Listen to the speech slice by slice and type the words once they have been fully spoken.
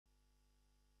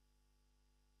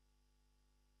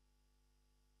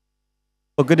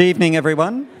Well, good evening,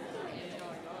 everyone.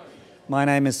 My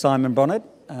name is Simon Bronitt,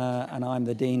 and I'm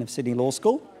the Dean of Sydney Law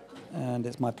School, and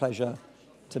it's my pleasure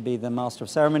to be the Master of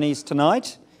Ceremonies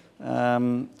tonight.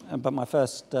 But my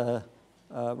first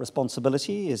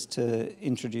responsibility is to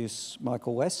introduce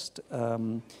Michael West,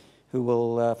 who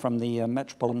will, from the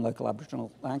Metropolitan Local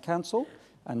Aboriginal Land Council,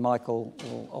 and Michael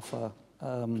will offer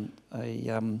a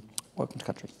welcome to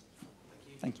country.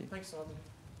 Thank you. Thanks, Simon.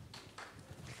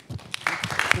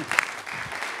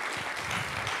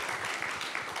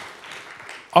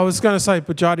 I was going to say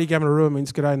Bujadi Gamarua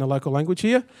means g'day in the local language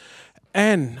here.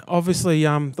 And obviously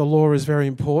the law is very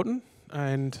important,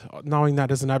 and knowing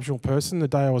that as an Aboriginal person, the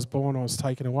day I was born I was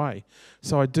taken away.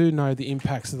 So I do know the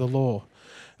impacts of the law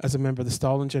as a member of the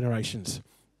stolen generations.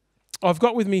 I've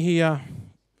got with me here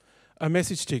a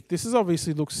message stick. This is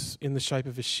obviously looks in the shape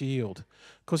of a shield,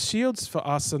 because shields for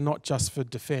us are not just for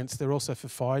defence, they're also for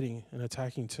fighting and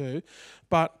attacking too.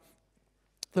 But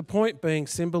the point being,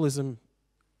 symbolism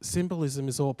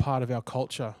is all part of our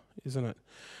culture, isn't it?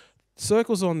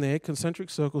 Circles on there,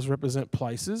 concentric circles, represent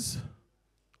places,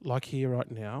 like here right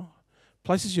now,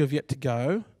 places you have yet to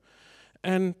go,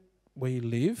 and where you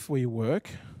live, where you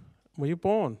work, where you're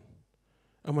born,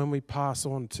 and when we pass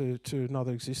on to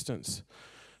another existence.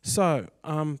 So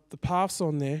the paths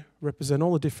on there represent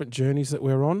all the different journeys that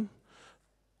we're on.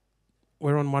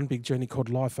 We're on one big journey called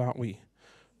life, aren't we?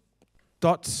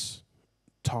 Dots,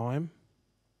 time,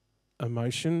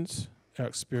 emotions, our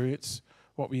experience,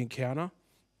 what we encounter.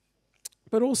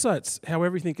 But also it's how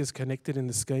everything is connected in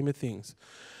the scheme of things.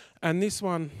 And this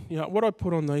one, you know, what I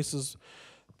put on these is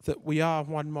that we are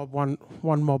one mob,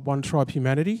 one tribe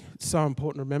humanity. It's so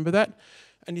important to remember that.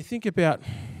 And you think about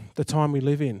the time we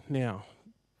live in now.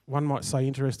 One might say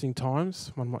interesting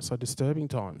times, one might say disturbing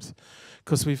times,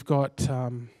 because we've got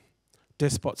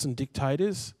despots and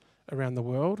dictators around the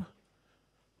world.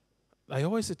 They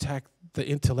always attack the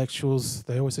intellectuals,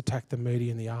 they always attack the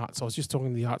media and the arts. I was just talking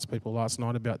to the arts people last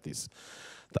night about this.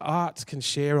 The arts can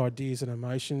share ideas and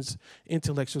emotions,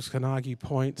 intellectuals can argue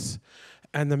points,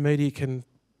 and the media can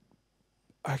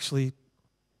actually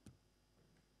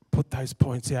put those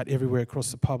points out everywhere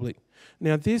across the public.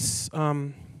 Now this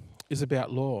is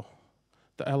about law,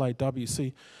 the LAW.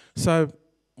 See, so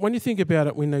when you think about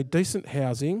it, we need decent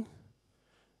housing,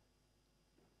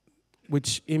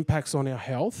 which impacts on our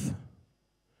health,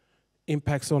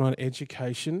 impacts on our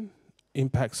education,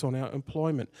 impacts on our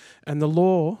employment. And the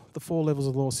law, the 4 levels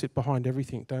of law sit behind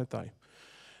everything, don't they?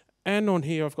 And on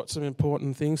here I've got some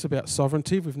important things about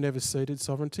sovereignty. We've never ceded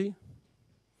sovereignty.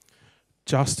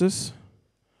 Justice.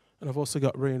 And I've also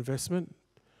got reinvestment.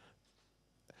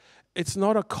 It's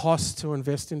not a cost to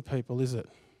invest in people, is it?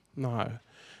 No.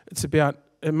 It's about,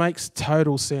 it makes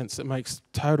total sense. It makes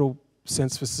total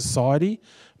sense for society,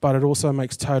 but it also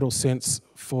makes total sense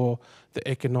for the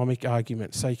economic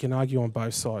argument. So you can argue on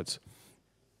both sides.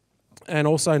 And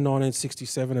also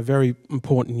 1967, a very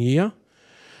important year.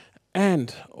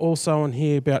 And also on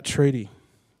here about treaty.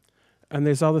 And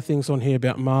there's other things on here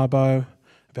about Mabo,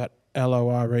 about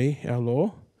LORE, our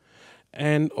law,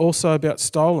 and also about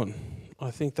stolen.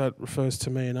 I think that refers to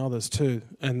me and others too,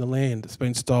 and the land that's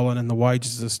been stolen and the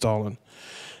wages are stolen.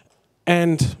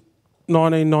 And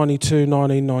 1992,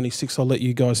 1996, I'll let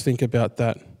you guys think about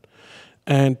that.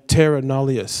 And terra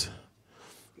nullius.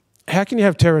 How can you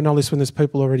have terra nullius when there's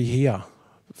people already here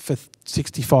for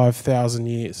 65,000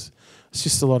 years? It's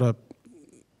just a lot of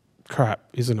crap,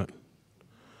 isn't it?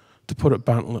 To put it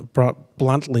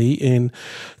bluntly in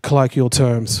colloquial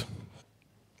terms.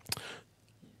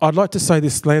 I'd like to say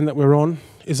this land that we're on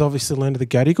is obviously the land of the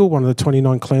Gadigal, one of the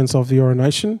 29 clans of the Eora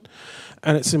Nation.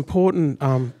 And it's important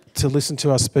to listen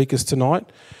to our speakers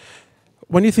tonight.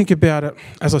 When you think about it,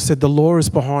 as I said, the law is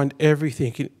behind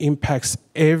everything. It impacts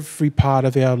every part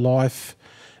of our life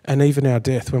and even our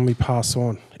death when we pass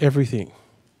on. Everything.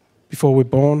 Before we're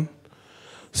born.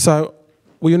 So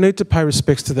we need to pay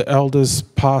respects to the elders,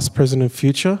 past, present and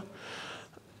future.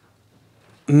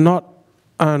 Not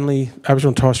only Aboriginal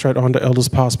and Torres Strait Islander elders,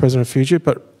 past, present and future,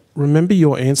 but remember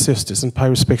your ancestors and pay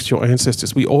respects to your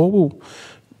ancestors. We all will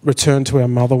return to our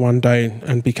mother one day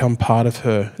and become part of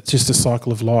her. It's just a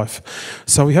cycle of life.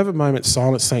 So we have a moment's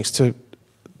silence thanks to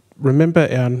remember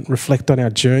and reflect on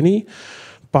our journey,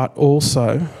 but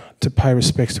also to pay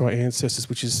respects to our ancestors,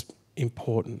 which is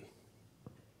important.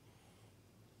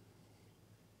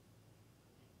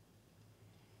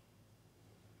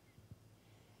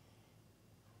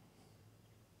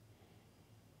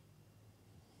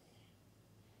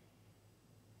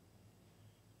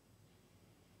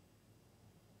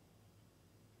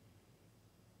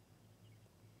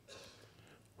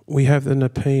 We have the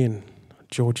Nepean,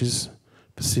 Georges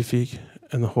Pacific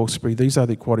and the Hawkesbury. These are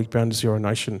the aquatic boundaries of your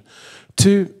nation.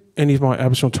 To any of my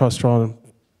Aboriginal and Torres Strait Islander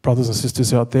brothers and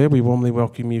sisters out there, we warmly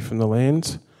welcome you from the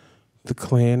land, the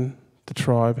clan, the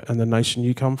tribe and the nation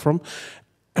you come from.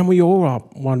 And we all are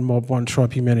one mob, one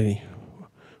tribe humanity.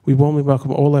 We warmly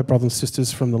welcome all our brothers and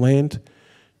sisters from the land,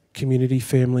 community,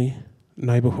 family,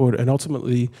 neighbourhood, and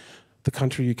ultimately the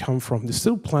country you come from, this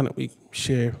little planet we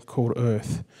share called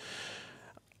Earth.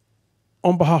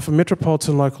 On behalf of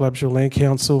Metropolitan Local Aboriginal Land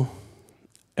Council,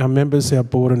 our members, our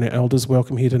board and our elders,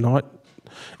 welcome here tonight.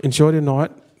 Enjoy the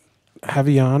night, have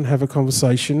a yarn, have a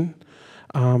conversation,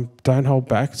 don't hold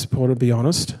back, support it, be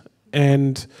honest.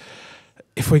 And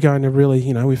if we're going to really,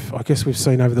 you know, I guess we've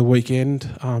seen over the weekend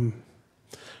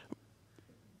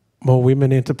more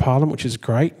women enter Parliament, which is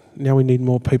great. Now we need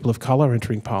more people of colour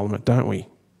entering Parliament, don't we?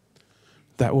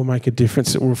 That will make a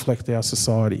difference. It will reflect our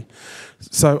society.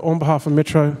 So on behalf of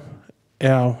Metro,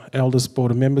 our elders,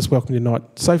 board and members, welcome tonight.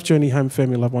 Safe journey home,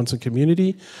 family, loved ones and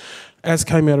community. As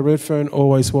came out of Redfern,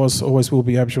 always was, always will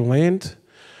be Aboriginal land.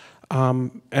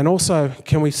 And also,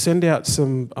 can we send out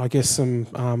some, I guess,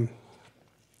 some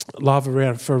love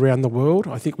around the world?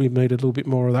 I think we need a little bit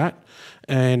more of that.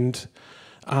 And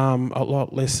a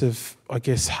lot less of, I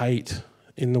guess, hate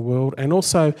in the world. And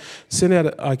also send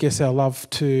out, I guess, our love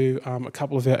to a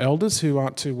couple of our elders who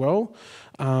aren't too well,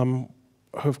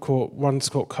 who've caught, one's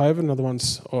caught COVID, another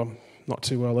one's not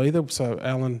too well either. So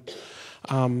Alan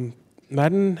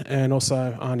Madden and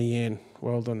also Arnie Ann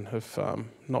Weldon have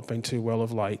not been too well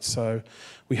of late. So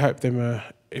we hope them,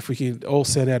 if we could all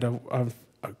send out a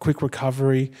quick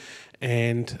recovery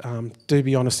and do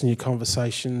be honest in your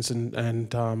conversations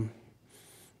and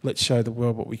let's show the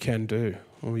world what we can do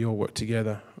when we all work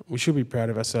together. We should be proud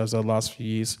of ourselves over the last few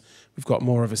years. We've got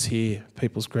more of us here,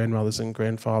 people's grandmothers and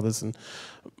grandfathers and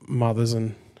mothers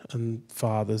and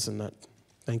fathers and that.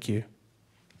 Thank you.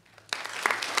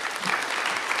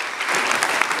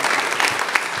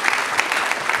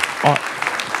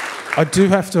 I do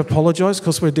have to apologise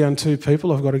because we're down 2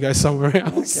 people. I've got to go somewhere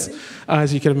else. Okay.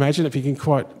 As you can imagine, it's been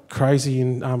quite crazy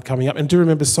in coming up. And do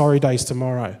remember Sorry Days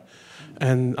tomorrow.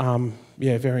 And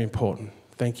yeah, very important.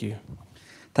 Thank you.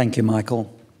 Thank you,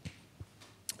 Michael.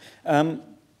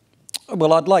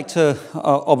 Well, I'd like to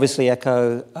obviously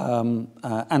echo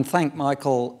and thank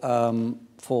Michael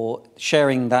for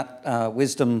sharing that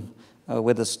wisdom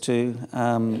with us too.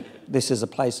 This is a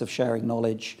place of sharing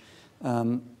knowledge.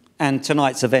 And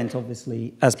tonight's event,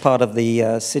 obviously, as part of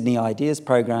the Sydney Ideas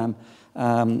Programme,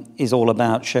 is all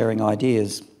about sharing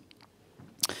ideas.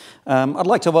 I'd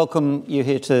like to welcome you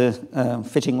here to,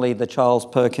 fittingly, the Charles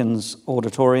Perkins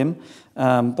Auditorium,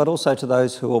 but also to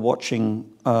those who are watching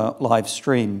live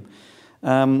stream.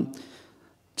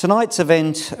 Tonight's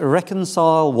event,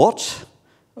 Reconcile What?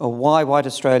 Or Why White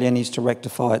Australia Needs to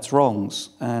Rectify Its Wrongs.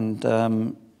 And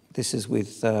this is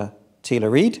with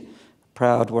Teela Reid,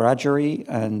 proud Wiradjuri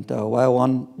and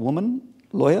Wailwan woman,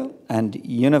 lawyer, and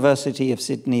University of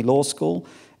Sydney Law School,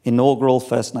 inaugural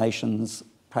First Nations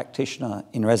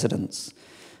Practitioner-in-Residence.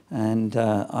 And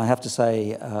I have to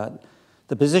say,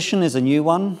 the position is a new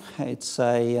one. It's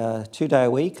a 2-day a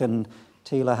week, and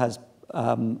Teela has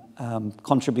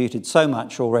contributed so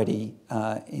much already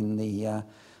in the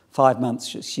 5 months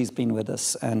she's been with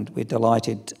us, and we're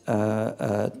delighted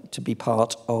to be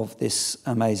part of this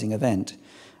amazing event.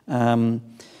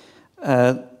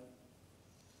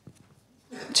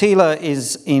 Teela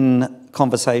is in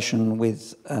conversation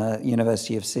with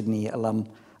University of Sydney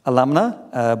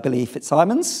alumna, Billi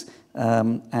FitzSimons,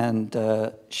 and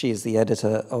she is the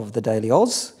editor of the Daily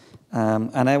Aus,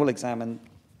 and I will examine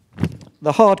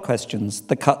the hard questions,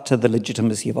 the cut to the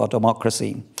legitimacy of our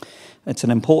democracy. It's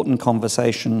an important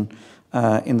conversation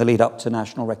in the lead up to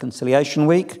National Reconciliation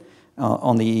Week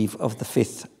on the eve of the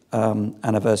 5th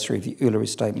anniversary of the Uluru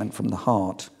Statement from the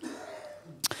Heart.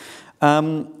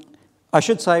 I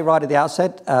should say right at the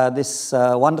outset, this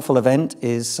wonderful event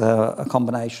is a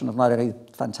combination of not only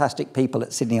fantastic people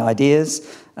at Sydney Ideas,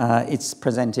 it's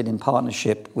presented in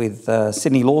partnership with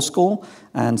Sydney Law School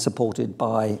and supported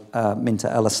by Minter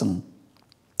Ellison.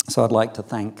 So I'd like to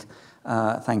thank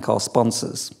our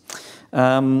sponsors.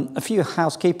 A few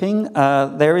housekeeping.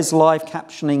 There is live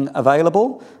captioning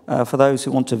available for those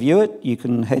who want to view it. You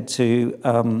can head to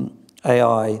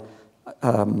ai-live.com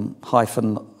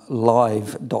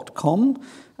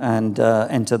and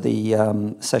enter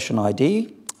the session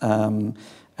ID. And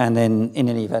then in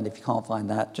any event, if you can't find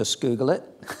that, just Google it.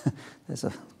 There's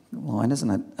a line,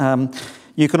 isn't it?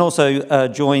 You can also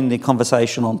join the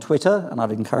conversation on Twitter, and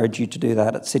I'd encourage you to do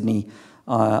that at Sydney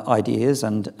Ideas,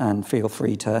 and feel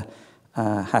free to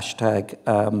hashtag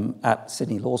at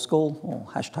Sydney Law School or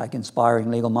hashtag Inspiring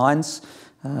Legal Minds.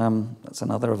 That's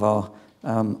another of our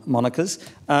monikers.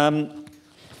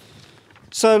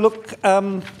 So look,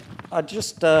 I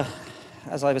just,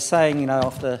 as I was saying,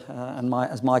 after,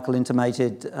 as Michael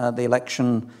intimated, the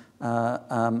election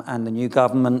and the new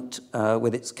government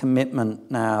with its commitment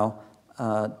now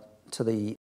to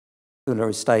the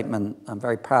Uluru Statement, I'm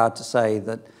very proud to say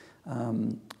that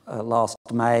last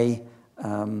May,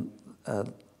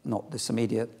 not this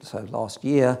immediate, so last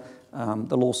year,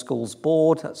 the Law School's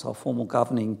board, that's our formal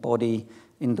governing body,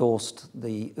 endorsed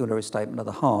the Uluru Statement of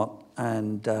the Heart.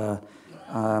 And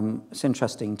it's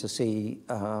interesting to see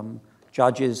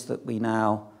judges that we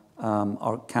now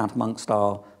count amongst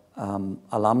our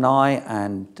alumni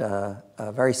and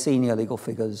very senior legal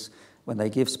figures. When they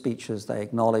give speeches, they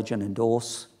acknowledge and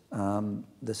endorse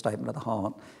the Statement of the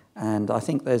Heart. And I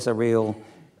think there's a real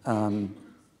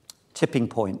tipping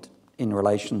point in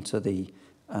relation to the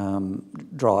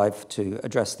drive to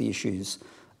address the issues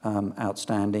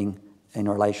outstanding in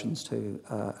relations to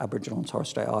Aboriginal and Torres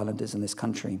Strait Islanders in this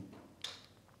country.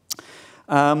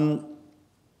 I'm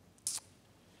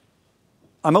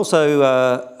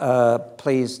also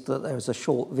pleased that there's a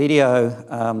short video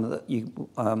that you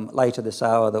later this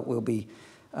hour that we'll be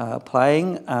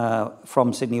playing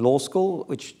from Sydney Law School,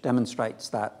 which demonstrates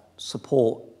that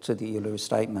support to the Uluru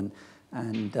Statement.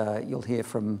 And you'll hear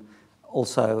from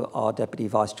also our Deputy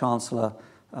Vice-Chancellor,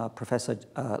 Professor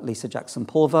Lisa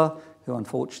Jackson-Pulver, who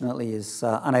unfortunately is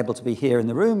unable to be here in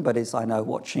the room, but is, I know,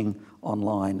 watching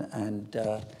online. And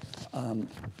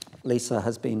Lisa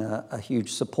has been a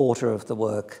huge supporter of the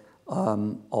work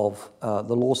of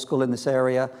the law school in this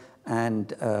area,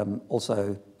 and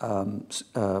also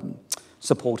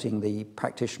supporting the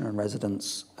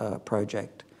Practitioner-in-Residence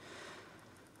project.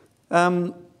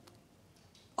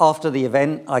 After the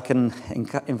event, I can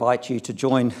invite you to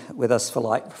join with us for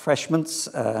light refreshments.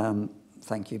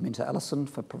 Thank you, Minter Ellison,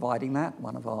 for providing that,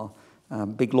 one of our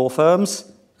big law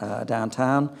firms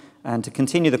downtown, and to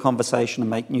continue the conversation and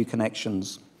make new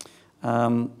connections.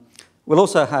 We'll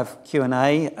also have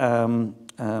Q&A, and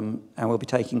we'll be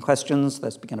taking questions.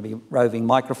 There's going to be roving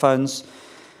microphones.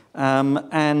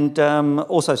 And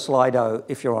also Slido,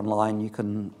 if you're online, you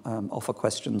can offer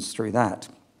questions through that.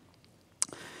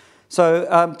 So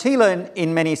Teela,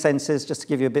 in many senses, just to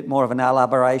give you a bit more of an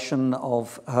elaboration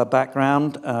of her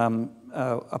background,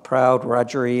 a proud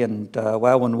Wiradjuri and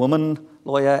Wailwan woman,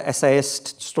 lawyer,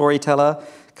 essayist, storyteller,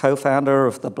 co-founder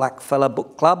of the Blackfella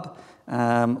Book Club,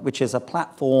 which is a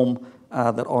platform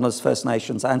that honours First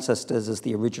Nations ancestors as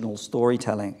the original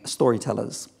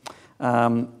storytellers.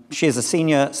 She is a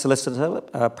senior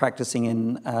solicitor practising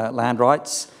in land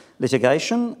rights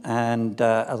litigation and,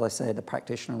 as I said, a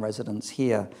practitioner-in-residence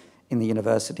here in the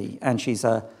university. And she's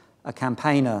a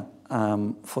campaigner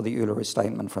for the Uluru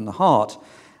Statement from the Heart.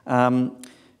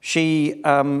 She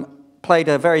played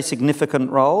a very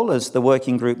significant role as the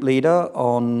working group leader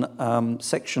on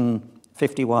Section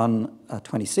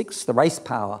 5126, the race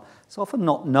power. It's often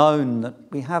not known that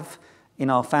we have in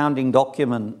our founding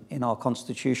document, in our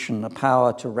constitution, a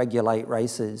power to regulate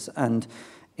races. And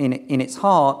in its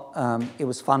heart, it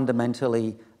was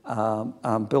fundamentally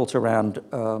built around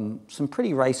some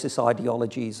pretty racist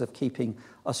ideologies of keeping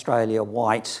Australia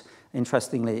white.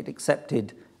 Interestingly, it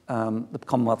accepted the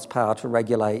Commonwealth's power to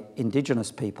regulate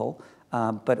Indigenous people,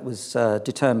 but it was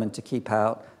determined to keep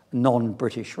out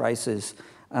non-British races.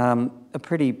 A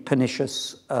pretty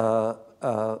pernicious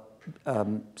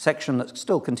section that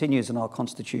still continues in our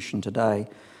constitution today.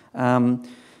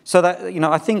 So that,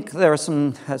 I think there are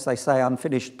some, as they say,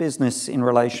 unfinished business in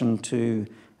relation to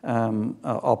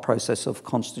our process of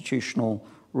constitutional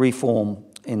reform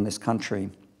in this country.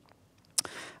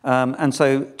 And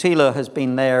so Teela has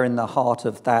been there in the heart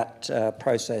of that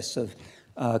process of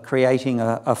creating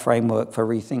a framework for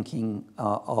rethinking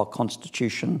our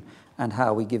constitution and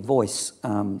how we give voice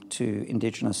to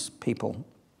Indigenous people.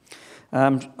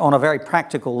 On a very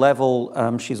practical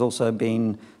level, she's also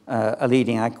been a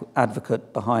leading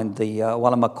advocate behind the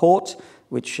Wallama Court,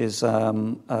 which is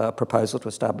a proposal to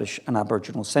establish an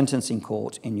Aboriginal sentencing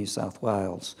court in New South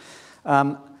Wales.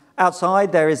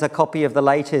 Outside, there is a copy of the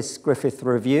latest Griffith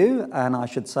Review, and I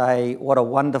should say what a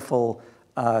wonderful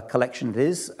collection it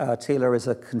is. Teela is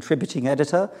a contributing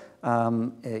editor.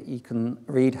 You can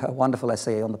read her wonderful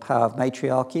essay on the power of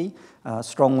matriarchy.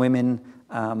 Strong women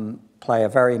play a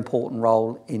very important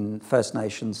role in First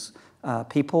Nations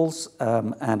peoples,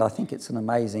 and I think it's an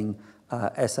amazing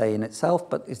essay in itself,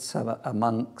 but it's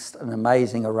amongst an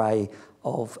amazing array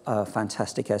of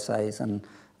fantastic essays. And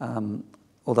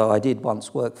although I did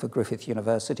once work for Griffith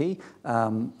University,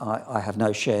 I have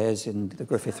no shares in the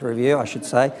Griffith Review, I should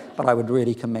say, but I would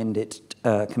really commend it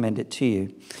to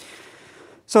you.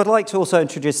 So I'd like to also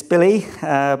introduce Billi.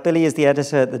 Billi is the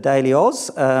editor at the Daily Aus,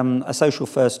 a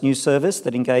social-first news service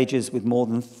that engages with more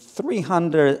than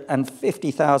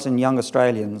 350,000 young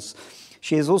Australians.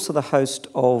 She is also the host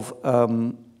of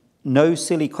No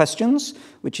Silly Questions,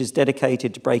 which is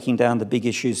dedicated to breaking down the big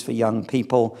issues for young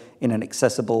people in an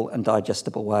accessible and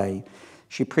digestible way.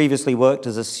 She previously worked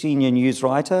as a senior news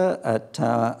writer at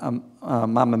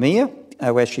Mamma Mia,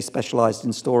 where she specialised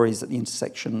in stories at the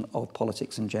intersection of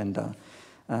politics and gender.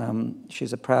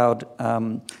 She's a proud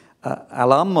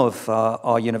alum of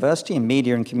our university in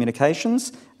media and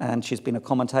communications, and she's been a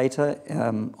commentator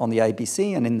on the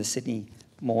ABC and in the Sydney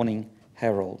Morning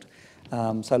Herald.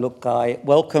 So look, I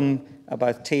welcome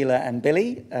both Teela and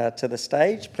Billi to the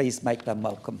stage. Please make them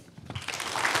welcome.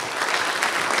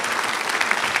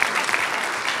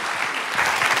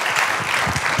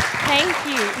 Thank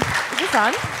you. Is this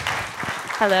on?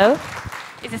 Hello?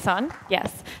 Is this on?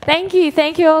 Yes. Thank you.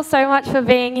 Thank you all so much for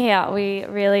being here. We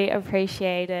really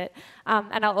appreciate it.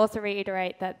 And I'll also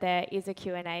reiterate that there is a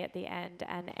Q&A at the end,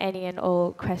 and any and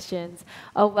all questions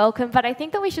are welcome. But I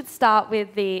think that we should start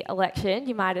with the election.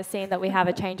 You might have seen that we have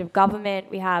a change of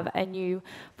government, we have a new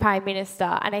Prime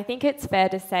Minister, and I think it's fair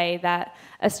to say that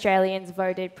Australians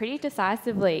voted pretty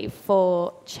decisively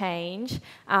for change.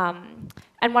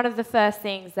 And one of the first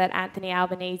things that Anthony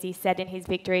Albanese said in his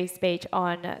victory speech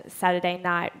on Saturday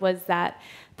night was that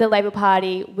the Labor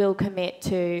Party will commit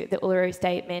to the Uluru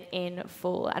Statement in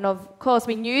full. And of course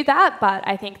we knew that, but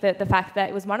I think that the fact that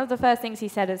it was one of the first things he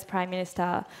said as Prime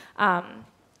Minister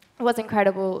was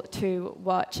incredible to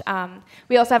watch.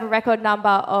 We also have a record number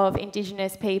of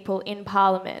Indigenous people in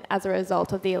Parliament as a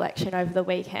result of the election over the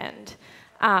weekend.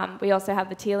 We also have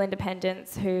the Teal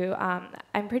Independents who,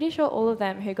 I'm pretty sure all of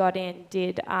them who got in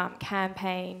did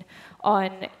campaign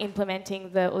on implementing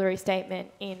the Uluru Statement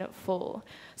in full.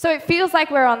 So it feels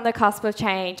like we're on the cusp of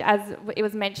change. As it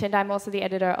was mentioned, I'm also the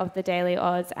editor of the Daily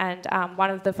Aus, and one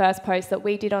of the first posts that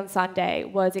we did on Sunday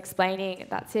was explaining,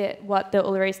 that's it, what the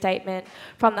Uluru Statement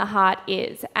from the heart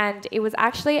is. And it was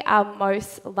actually our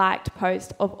most liked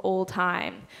post of all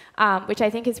time, which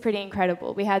I think is pretty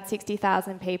incredible. We had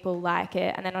 60,000 people like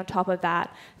it, and then on top of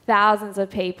that, thousands of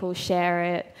people share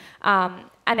it. And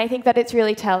I think that it's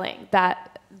really telling that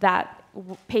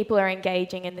people are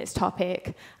engaging in this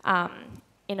topic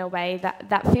in a way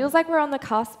that feels like we're on the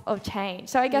cusp of change.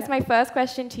 So I guess my first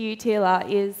question to you, Teela,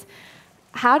 is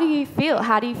how do you feel?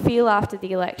 How do you feel after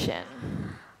the election?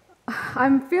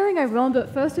 I'm feeling overwhelmed,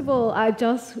 but first of all, I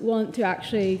just want to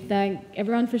actually thank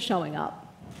everyone for showing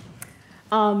up.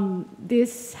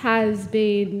 This has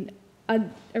been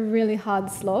a really hard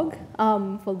slog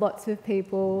for lots of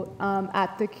people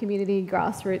at the community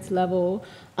grassroots level,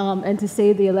 and to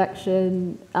see the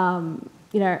election,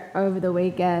 over the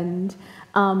weekend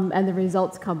and the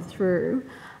results come through,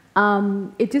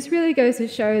 it just really goes to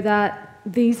show that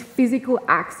these physical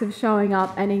acts of showing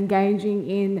up and engaging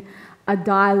in a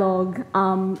dialogue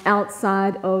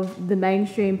outside of the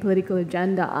mainstream political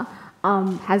agenda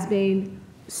has been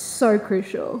so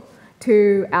crucial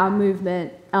to our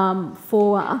movement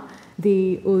for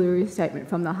the Uluru Statement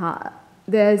from the heart.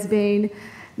 There's been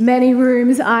many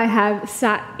rooms I have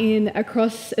sat in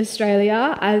across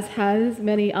Australia, as has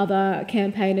many other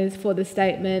campaigners for the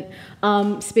statement,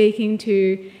 speaking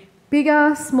to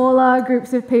bigger, smaller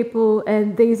groups of people,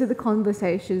 and these are the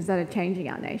conversations that are changing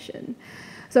our nation.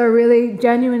 So I really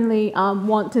genuinely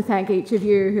want to thank each of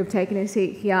you who have taken a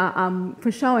seat here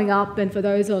for showing up, and for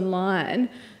those online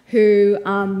who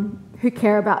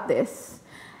care about this.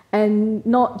 And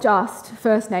not just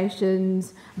First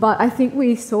Nations, but I think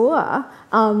we saw,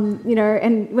 and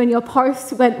when your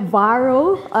post went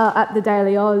viral at the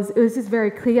Daily Aus, it was just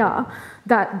very clear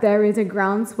that there is a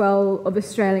groundswell of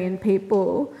Australian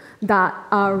people that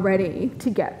are ready to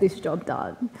get this job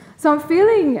done. So I'm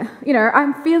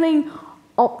feeling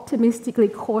optimistically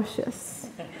cautious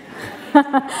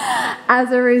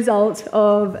as a result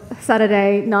of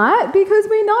Saturday night, because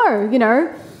we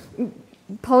know,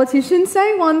 politicians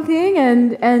say one thing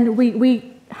and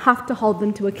we have to hold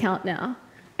them to account now.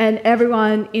 And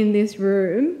everyone in this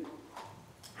room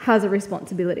has a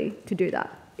responsibility to do that.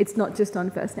 It's not just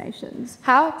on First Nations.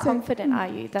 How confident are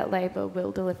you that Labor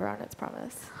will deliver on its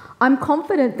promise? I'm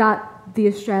confident that the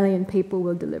Australian people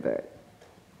will deliver it.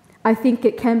 I think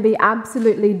it can be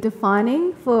absolutely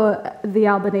defining for the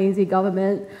Albanese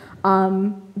government.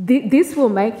 This will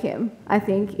make him, I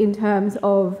think, in terms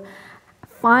of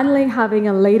finally having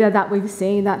a leader that we've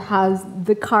seen that has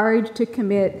the courage to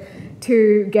commit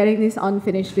to getting this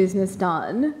unfinished business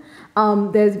done.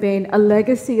 There's been a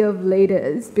legacy of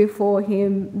leaders before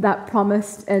him that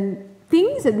promised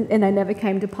things and they never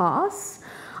came to pass.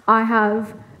 I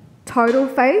have total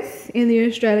faith in the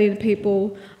Australian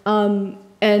people, and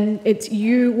it's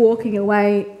you walking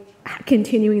away,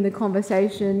 continuing the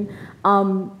conversation,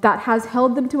 that has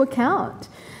held them to account.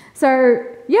 So,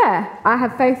 yeah, I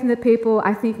have faith in the people.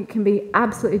 I think it can be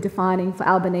absolutely defining for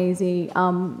Albanese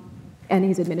and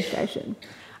his administration.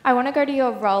 I want to go to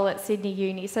your role at Sydney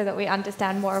Uni so that we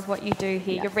understand more of what you do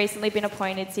here. Yeah. You've recently been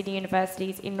appointed Sydney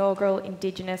University's inaugural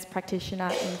Indigenous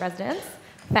Practitioner-in-Residence.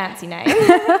 Fancy name.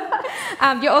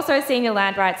 You're also a senior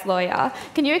land rights lawyer.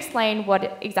 Can you explain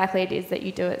what exactly it is that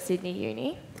you do at Sydney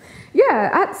Uni? Yeah,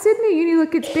 at Sydney Uni,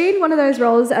 look, it's been one of those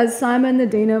roles, as Simon, the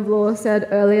Dean of Law, said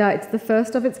earlier, it's the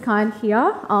first of its kind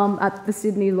here at the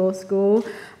Sydney Law School.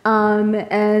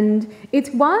 And it's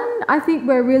one I think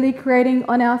we're really creating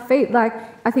on our feet. Like,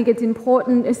 I think it's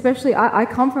important, especially I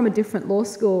come from a different law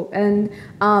school, and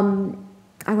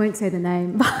I won't say the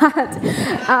name, but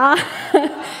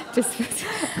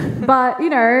but you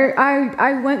know,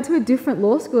 I went to a different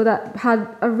law school that had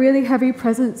a really heavy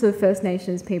presence of First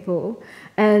Nations people,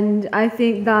 and I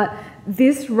think that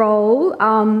this role,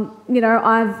 you know,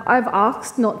 I've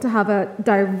asked not to have a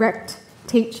direct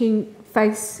teaching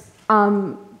face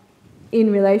in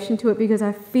relation to it, because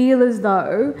I feel as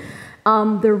though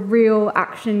the real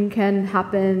action can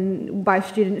happen by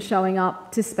students showing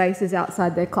up to spaces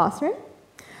outside their classroom.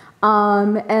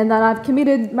 And that I've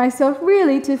committed myself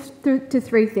really to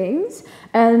three things.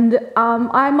 And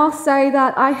I must say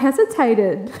that I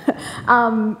hesitated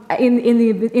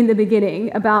in the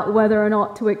beginning about whether or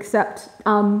not to accept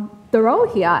the role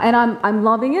here, and I'm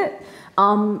loving it.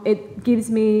 It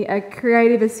gives me a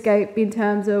creative escape in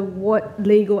terms of what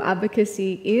legal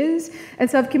advocacy is. And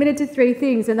so I've committed to three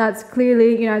things, and that's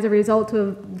clearly, you know, as a result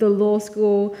of the law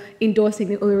school endorsing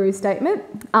the Uluru Statement,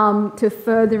 to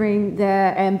furthering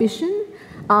their ambition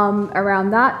around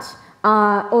that.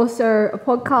 Also a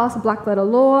podcast, Black Letter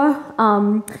Law.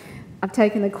 I've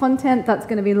taken the content, that's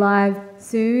going to be live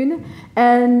soon.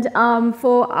 And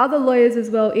for other lawyers as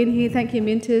well in here, thank you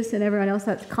Mintus and everyone else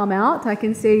that's come out. I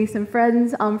can see some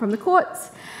friends from the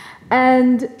courts.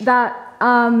 And that,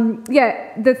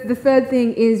 yeah, the third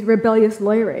thing is rebellious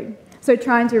lawyering. So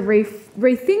trying to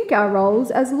rethink our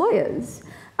roles as lawyers.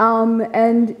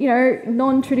 And, you know,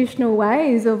 non-traditional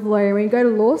ways of lawyering. We go to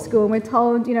law school and we're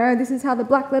told, you know, this is how the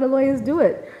black letter lawyers do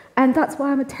it. And that's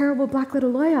why I'm a terrible black letter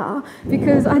lawyer,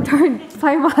 because I don't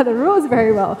play by the rules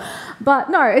very well. But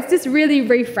no, it's just really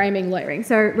reframing lawyering.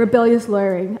 So rebellious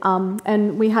lawyering.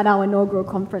 And we had our inaugural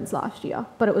conference last year,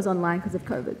 but it was online because of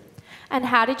COVID. And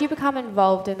how did you become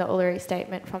involved in the Uluru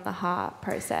Statement from the Heart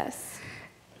process?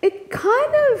 It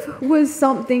kind of was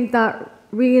something that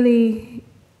really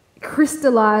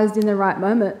crystallised in the right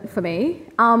moment for me.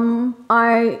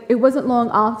 It wasn't long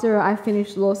after I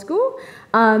finished law school.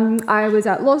 I was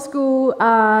at law school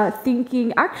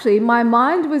thinking, actually, my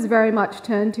mind was very much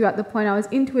turned to, at the point I was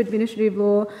into administrative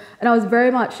law, and I was very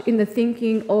much in the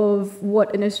thinking of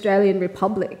what an Australian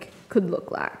republic could look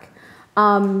like.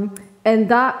 And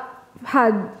that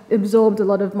had absorbed a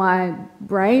lot of my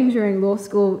brain during law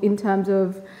school in terms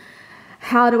of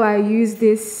how do I use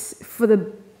this for the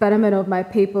betterment of my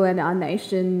people and our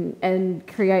nation and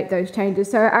create those changes.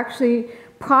 So actually,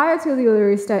 prior to the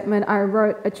Uluru Statement, I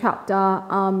wrote a chapter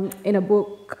in a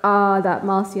book that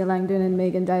Marcia Langdon and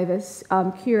Megan Davis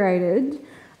curated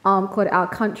called Our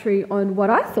Country, on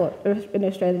what I thought an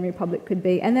Australian Republic could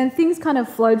be. And then things kind of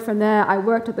flowed from there. I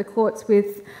worked at the courts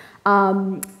with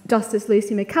Justice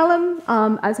Lucy McCallum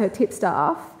as her tip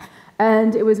staff.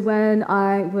 And it was when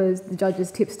I was the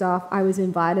judge's tip staff, I was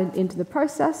invited into the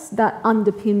process that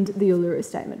underpinned the Uluru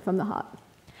Statement from the Heart.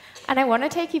 And I want to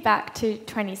take you back to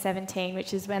 2017,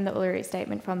 which is when the Uluru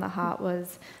Statement from the Heart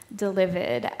was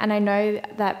delivered. And I know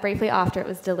that briefly after it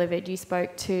was delivered, you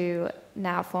spoke to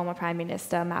now former Prime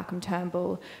Minister Malcolm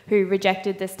Turnbull, who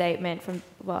rejected the statement from,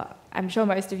 well, I'm sure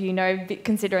most of you know,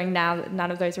 considering now that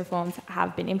none of those reforms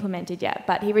have been implemented yet,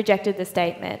 but he rejected the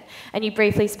statement. And you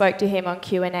briefly spoke to him on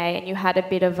Q&A, and you had a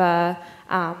bit of a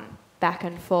back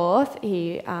and forth.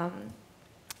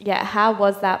 How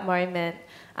was that moment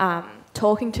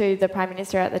talking to the Prime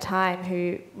Minister at the time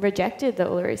who rejected the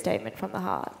Uluru Statement from the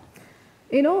Heart?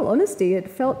 In all honesty, it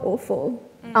felt awful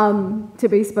to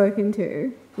be spoken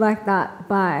to like that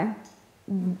by,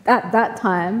 at that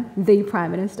time, the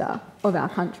Prime Minister of our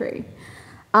country.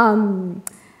 And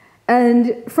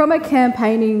from a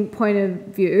campaigning point of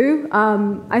view,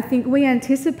 I think we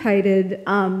anticipated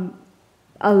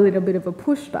a little bit of a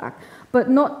pushback, but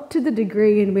not to the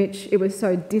degree in which it was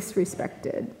so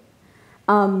disrespected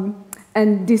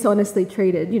and dishonestly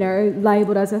treated, you know,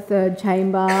 labelled as a third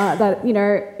chamber, that, you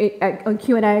know, on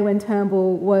Q&A when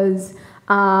Turnbull was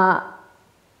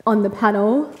on the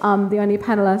panel, the only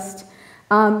panellist,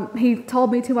 he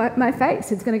told me to my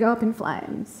face, it's going to go up in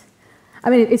flames. I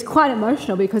mean, it's quite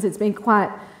emotional because it's been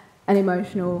quite an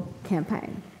emotional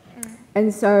campaign.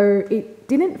 And so it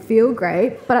didn't feel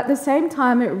great, but at the same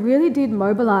time, it really did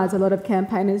mobilise a lot of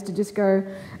campaigners to just go,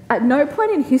 at no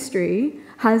point in history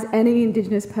has any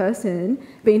Indigenous person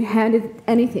been handed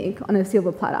anything on a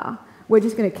silver platter. We're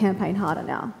just going to campaign harder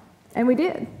now. And we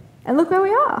did. And look where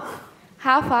we are.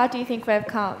 How far do you think we've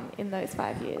come in those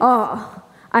 5 years? Oh,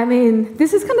 I mean,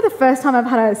 this is kind of the first time I've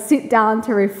had to sit down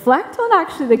to reflect on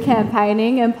actually the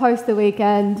campaigning and post the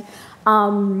weekend.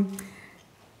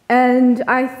 And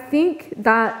I think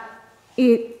that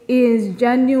it is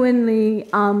genuinely,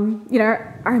 I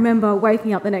remember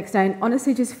waking up the next day and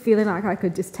honestly just feeling like I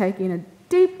could just take in a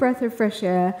deep breath of fresh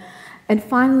air and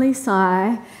finally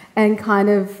sigh and kind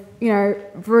of,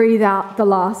 breathe out the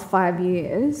last 5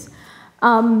 years.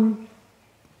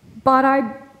 But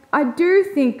I do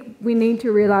think we need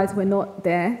to realise we're not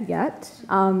there yet.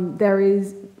 There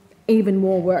is even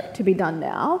more work to be done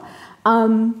now.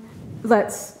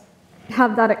 Let's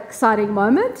have that exciting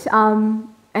moment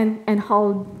and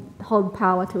hold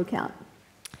power to account.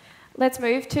 Let's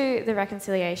move to the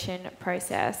reconciliation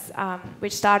process,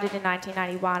 which started in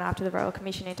 1991 after the Royal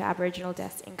Commission into Aboriginal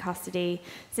Deaths in Custody.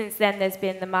 Since then, there's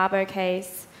been the Mabo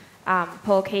case,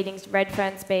 Paul Keating's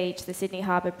Redfern speech, the Sydney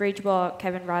Harbour Bridge Walk,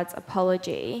 Kevin Rudd's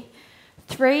apology.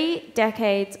 3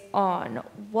 decades on,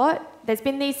 there's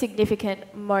been these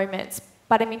significant moments,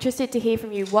 but I'm interested to hear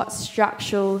from you, what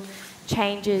structural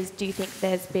changes do you think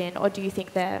there's been, or do you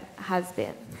think there has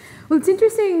been? Well, it's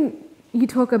interesting you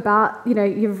talk about,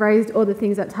 you've raised all the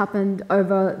things that's happened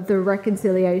over the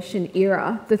reconciliation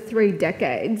era, the 3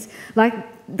 decades. Like,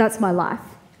 that's my life.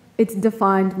 It's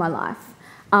defined my life.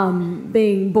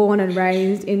 Being born and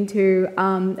raised into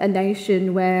a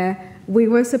nation where we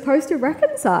were supposed to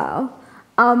reconcile.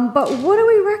 But what are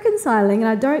we reconciling? And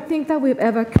I don't think that we've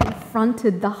ever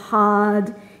confronted the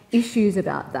hard issues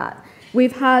about that.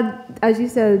 We've had, as you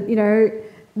said,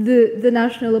 the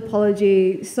national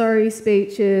apology, sorry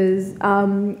speeches,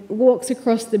 walks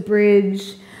across the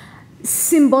bridge,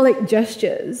 symbolic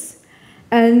gestures.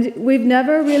 And we've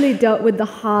never really dealt with the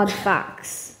hard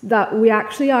facts that we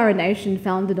actually are a nation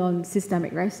founded on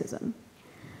systemic racism.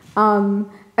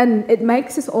 And it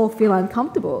makes us all feel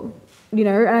uncomfortable, and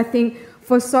I think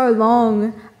for so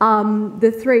long,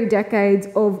 the 3 decades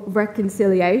of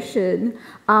reconciliation,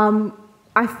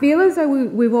 I feel as though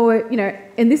we've always,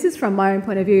 and this is from my own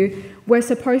point of view, we're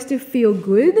supposed to feel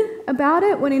good about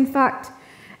it when in fact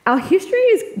our history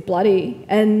is bloody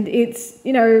and it's,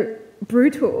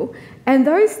 brutal. And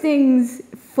those things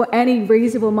for any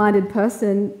reasonable-minded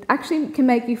person actually can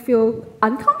make you feel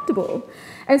uncomfortable.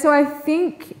 And so I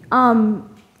think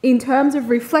in terms of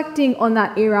reflecting on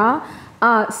that era,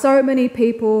 so many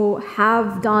people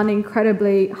have done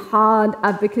incredibly hard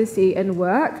advocacy and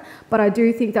work, but I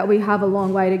do think that we have a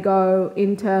long way to go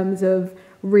in terms of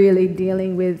really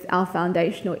dealing with our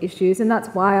foundational issues, and that's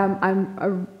why I'm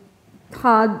a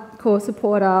hardcore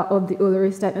supporter of the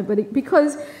Uluru Statement, but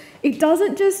because it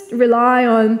doesn't just rely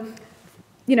on,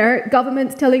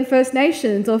 governments telling First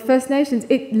Nations or First Nations.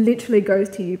 It literally goes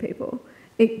to you people.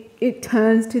 It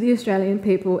turns to the Australian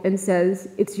people and says,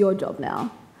 it's your job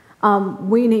now.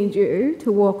 We need you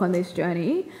to walk on this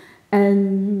journey,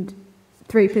 and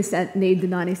 3% need the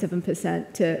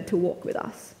 97% to walk with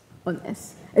us on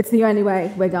this. It's the only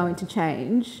way we're going to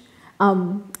change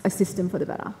a system for the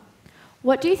better.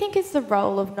 What do you think is the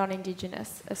role of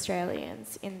non-Indigenous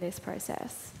Australians in this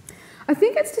process? I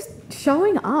think it's just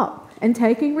showing up and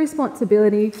taking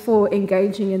responsibility for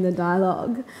engaging in the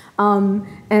dialogue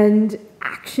and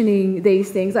actioning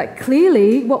these things. Like,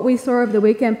 clearly, what we saw over the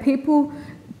weekend, people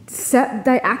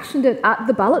they actioned it at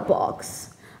the ballot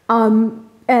box. And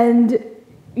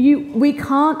we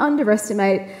can't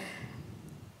underestimate,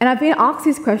 and I've been asked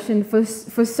this question for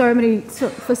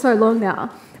so long now.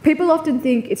 People often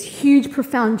think it's huge,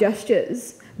 profound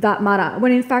gestures that matter,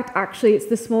 when in fact, actually, it's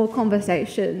the small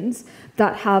conversations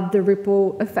that have the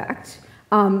ripple effect.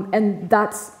 And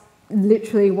that's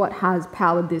literally what has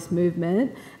powered this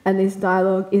movement and this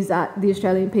dialogue, is that the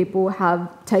Australian people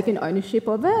have taken ownership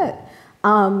of it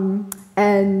and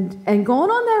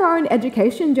gone on their own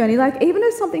education journey. Like, even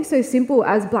as something so simple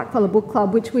as Blackfella Book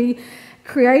Club, which we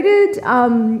created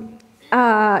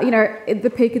at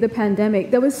the peak of the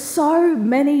pandemic, there was so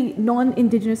many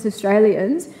non-Indigenous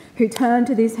Australians who turned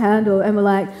to this handle and were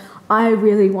like, I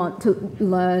really want to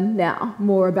learn now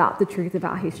more about the truth of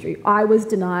our history. I was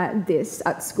denied this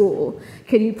at school.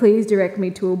 Can you please direct me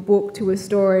to a book, to a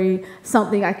story,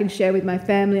 something I can share with my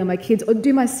family or my kids, or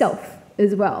do myself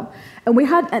as well. And we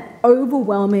had an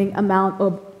overwhelming amount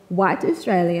of white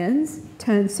Australians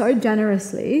turn so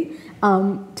generously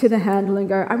to the handle and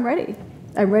go, I'm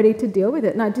ready to deal with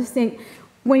it. And I just think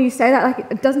when you say that,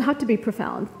 like, it doesn't have to be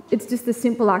profound. It's just the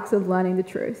simple acts of learning the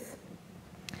truth.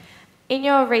 In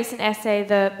your recent essay,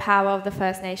 The Power of the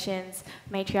First Nations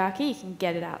Matriarchy, you can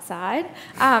get it outside,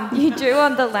 you drew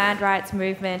on the land rights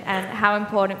movement and how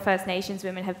important First Nations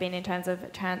women have been in terms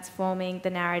of transforming the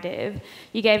narrative.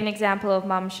 You gave an example of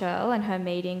Mum Shirl and her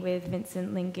meeting with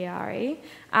Vincent Lingiari.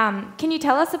 Can you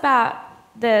tell us about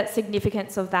the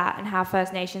significance of that and how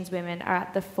First Nations women are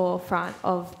at the forefront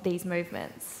of these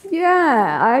movements?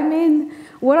 Yeah, I mean,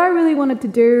 what I really wanted to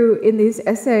do in this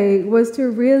essay was to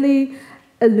really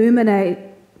illuminate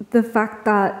the fact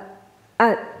that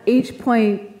at each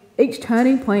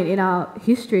turning point in our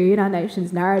history, in our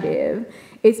nation's narrative,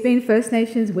 it's been First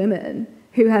Nations women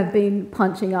who have been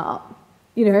punching up,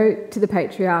 to the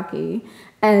patriarchy,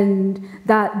 and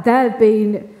that they've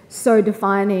been so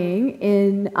defining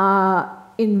in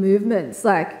movements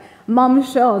like Mum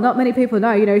Shirl. Not many people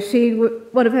know,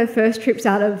 one of her first trips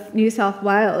out of New South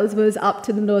Wales was up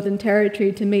to the Northern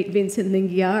Territory to meet Vincent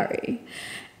Lingiari.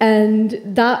 And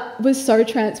that was so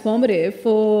transformative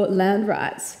for land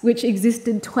rights, which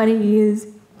existed 20 years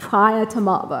prior to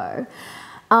Mabo.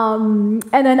 And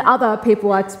then other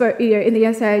people I spoke, in the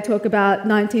essay I talk about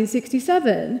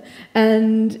 1967,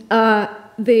 and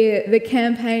the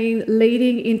campaign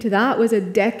leading into that was a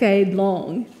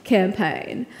decade-long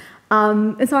campaign.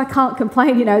 And so I can't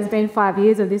complain, it's been 5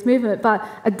 years of this movement, but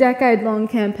a decade-long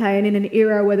campaign in an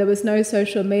era where there was no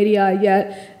social media,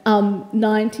 yet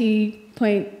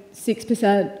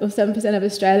 90.6% or 7% of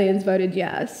Australians voted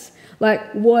yes. Like,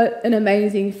 what an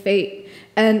amazing feat.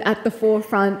 And at the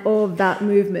forefront of that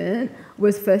movement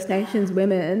was First Nations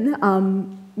women,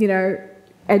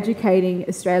 educating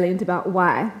Australians about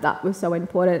why that was so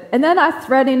important. And then I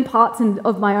thread in parts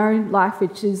of my own life,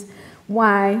 which is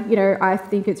why, I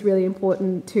think it's really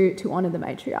important to honour the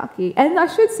matriarchy. And I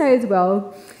should say as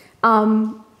well,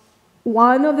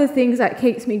 one of the things that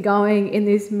keeps me going in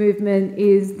this movement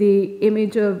is the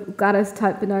image of Gladys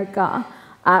Taipanoka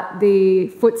at the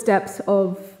footsteps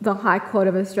of the High Court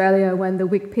of Australia when the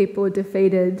Whig people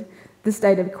defeated the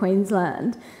state of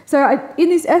Queensland. So in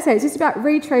this essay, it's just about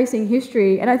retracing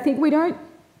history, and I think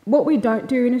what we don't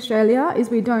do in Australia is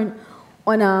we don't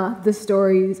honour the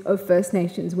stories of First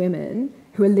Nations women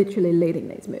who are literally leading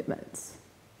these movements.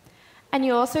 And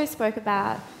you also spoke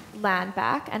about land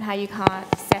back and how you can't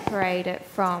separate it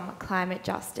from climate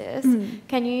justice.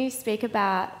 Can you speak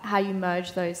about how you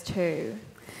merge those two?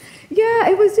 Yeah,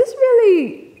 it was just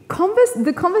really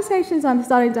the conversations I'm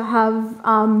starting to have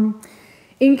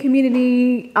in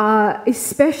community,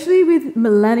 especially with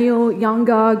millennial,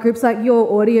 younger groups like your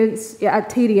audience at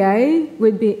TDA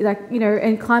would be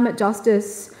and climate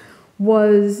justice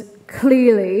was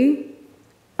clearly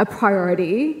a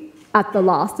priority at the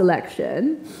last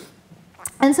election.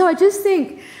 And so I just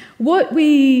think what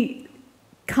we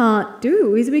can't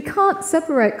do is we can't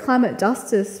separate climate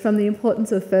justice from the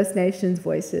importance of First Nations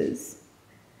voices.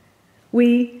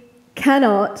 We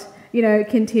cannot,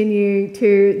 continue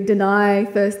to deny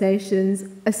First Nations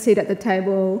a seat at the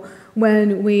table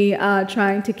when we are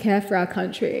trying to care for our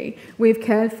country. We've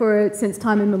cared for it since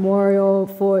time immemorial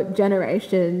for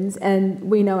generations, and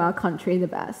we know our country the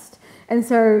best. And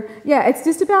so, yeah, it's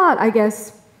just about, I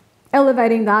guess,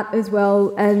 elevating that as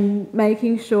well and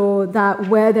making sure that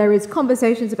where there is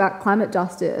conversations about climate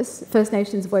justice, First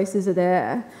Nations voices are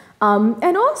there.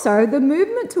 And also the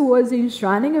movement towards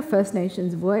enshrining a First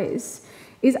Nations voice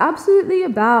is absolutely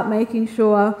about making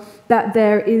sure that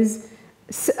there is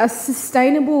a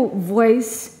sustainable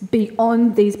voice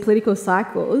beyond these political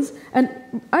cycles, and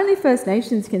only First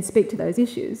Nations can speak to those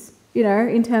issues,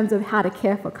 in terms of how to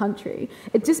care for country.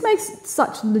 It just makes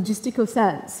such logistical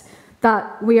sense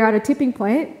that we are at a tipping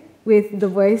point with the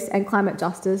voice and climate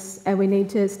justice, and we need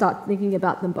to start thinking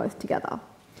about them both together.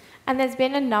 And there's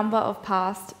been a number of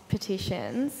past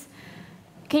petitions.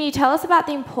 Can you tell us about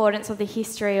the importance of the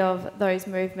history of those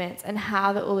movements and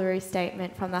how the Uluru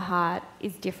Statement from the Heart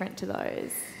is different to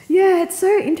those? Yeah, it's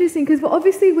so interesting because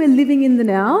obviously we're living in the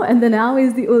now, and the now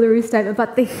is the Uluru Statement,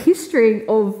 but the history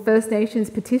of First Nations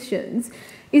petitions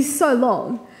is so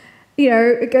long.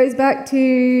 It goes back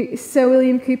to Sir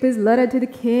William Cooper's letter to the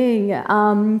King,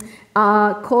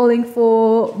 calling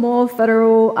for more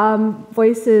federal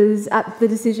voices at the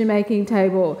decision-making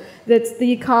table. That's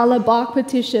the Yirrkala Bark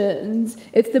petitions,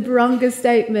 it's the Barunga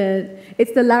Statement,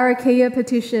 it's the Larrakia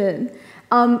petition.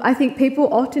 I think people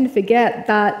often forget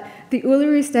that the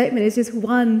Uluru Statement is just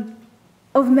one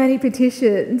of many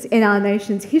petitions in our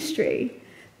nation's history.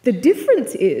 The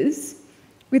difference is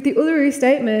with the Uluru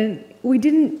Statement, we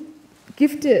didn't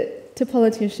gift it to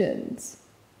politicians.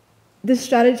 The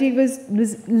strategy was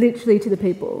literally to the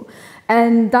people.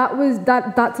 And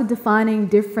that's a defining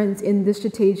difference in the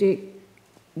strategic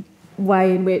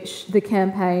way in which the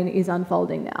campaign is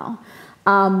unfolding now.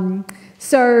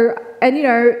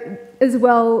 As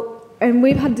well, and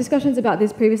we've had discussions about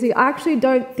this previously, I actually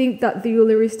don't think that the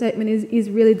Uluru Statement is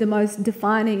really the most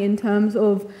defining in terms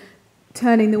of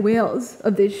turning the wheels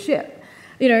of this ship.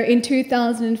 In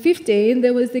 2015,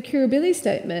 there was the Billi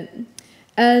Statement.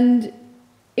 And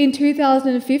in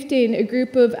 2015, a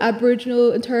group of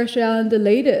Aboriginal and Torres Strait Islander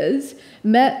leaders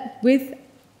met with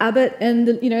Abbott and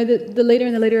the leader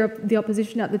and the leader of the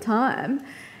opposition at the time.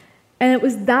 And it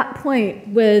was that point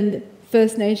when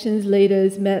First Nations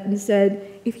leaders met and said,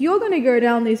 if you're going to go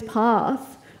down this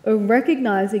path of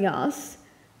recognising us,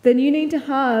 then you need to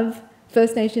have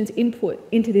First Nations input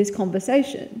into this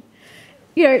conversation.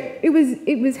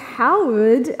 It was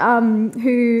Howard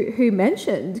who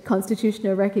mentioned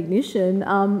constitutional recognition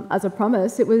as a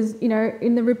promise. It was,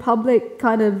 in the Republic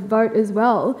kind of vote as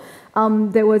well.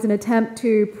 There was an attempt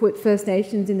to put First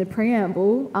Nations in the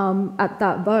preamble at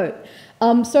that vote.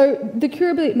 So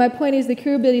my point is the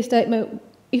Billi Statement,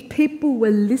 if people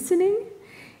were listening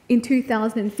in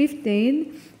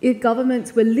 2015, if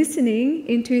governments were listening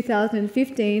in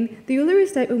 2015, the Uluru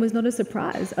Statement was not a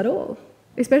surprise at all,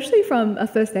 especially from a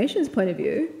First Nations point of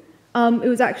view.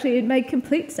 It made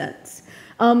complete sense.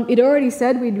 It already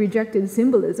said we'd rejected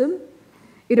symbolism.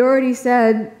 It already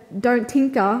said, don't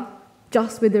tinker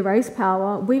just with the race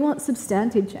power. We want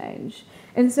substantive change.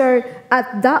 And so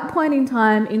at that point in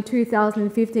time in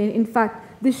 2015, in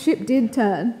fact, the ship did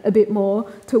turn a bit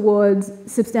more towards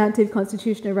substantive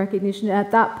constitutional recognition. At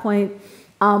that point,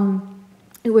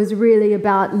 it was really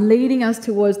about leading us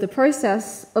towards the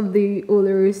process of the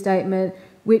Uluru Statement,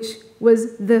 which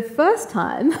was the first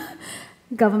time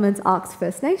governments asked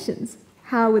First Nations,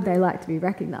 how would they like to be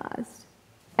recognised?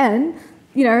 And,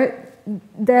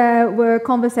 there were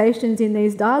conversations in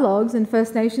these dialogues, and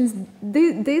First Nations,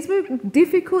 these were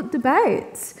difficult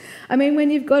debates. I mean, when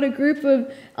you've got a group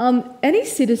of any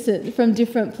citizen from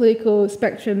different political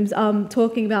spectrums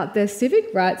talking about their civic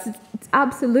rights, it's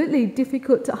absolutely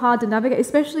hard to navigate,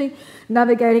 especially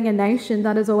navigating a nation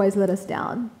that has always let us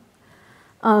down.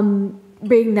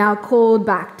 Being now called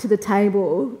back to the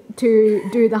table to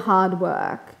do the hard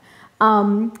work.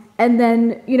 And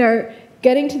then,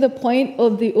 getting to the point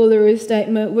of the Uluru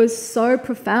Statement was so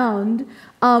profound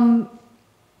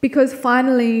because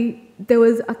finally there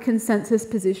was a consensus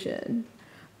position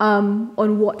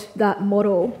on what that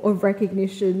model of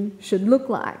recognition should look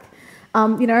like.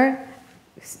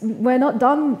 We're not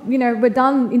done, we're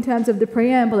done in terms of the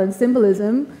preamble and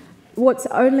symbolism.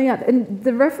 And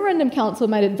the Referendum Council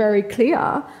made it very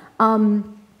clear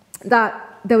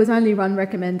that there was only one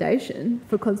recommendation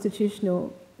for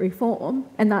constitutional reform,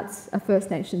 and that's a First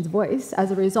Nations voice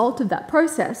as a result of that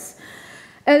process.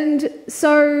 And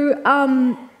so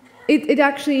it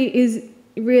actually is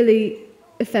really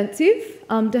offensive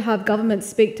to have governments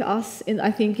speak to us, in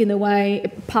the way,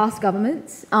 past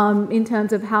governments, in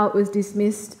terms of how it was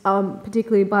dismissed,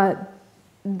 particularly by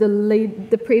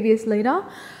the previous leader.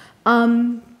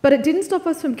 But it didn't stop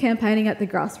us from campaigning at the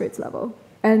grassroots level,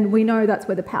 and we know that's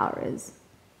where the power is.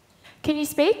 Can you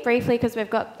speak briefly, because we've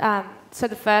got, so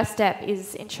the first step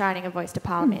is enshrining a voice to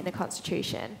Parliament in the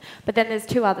Constitution, but then there's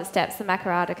two other steps, the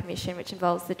Makarrata Commission, which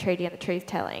involves the treaty and the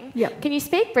truth-telling. Yep. Can you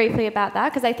speak briefly about that?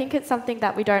 Because I think it's something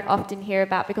that we don't often hear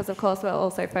about, because of course we're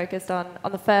also focused on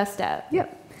the first step.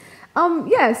 Yep.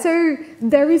 So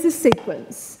there is a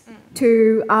sequence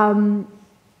to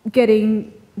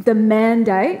getting the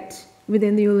mandate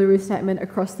within the Uluru Statement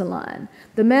across the line.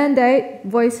 The mandate,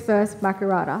 voice first,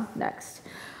 Makarrata next.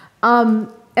 And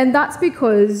that's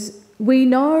because we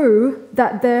know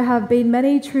that there have been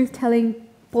many truth-telling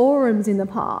forums in the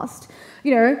past.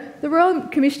 The Royal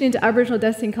Commission into Aboriginal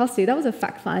Deaths in Custody, that was a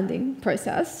fact-finding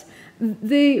process.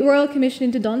 The Royal Commission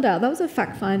into Dondale, that was a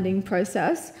fact-finding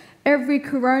process. Every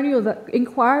coronial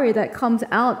inquiry that comes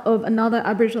out of another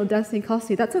Aboriginal deaths in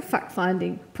custody, that's a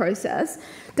fact-finding process.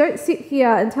 Don't sit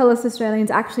here and tell us Australians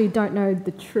actually don't know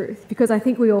the truth, because I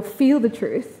think we all feel the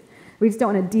truth. We just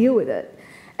don't want to deal with it.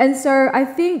 And so I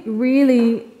think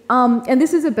really, and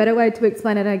this is a better way to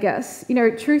explain it, I guess,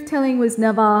 truth-telling was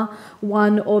never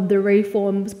one of the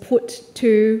reforms put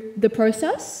to the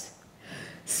process.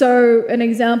 So an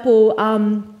example,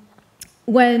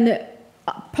 when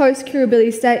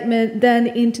post-Billi Statement, then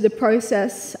into the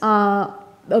process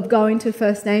of going to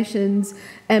First Nations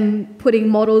and putting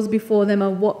models before them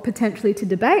of what potentially to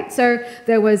debate. So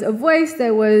there was a voice,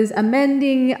 there was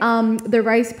amending the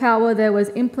race power, there was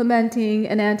implementing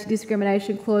an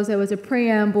anti-discrimination clause, there was a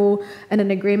preamble and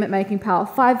an agreement-making power,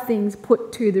 5 things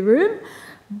put to the room.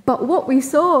 But what we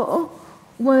saw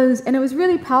was, and it was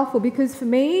really powerful because for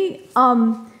me,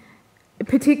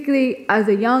 particularly as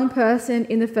a young person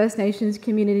in the First Nations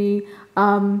community,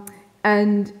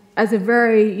 and as a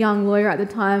very young lawyer at the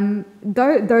time,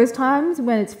 those times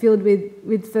when it's filled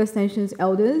with First Nations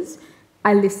elders,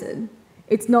 I listen.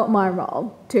 It's not my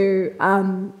role to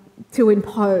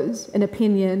impose an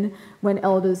opinion when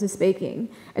elders are speaking.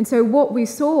 And so what we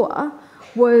saw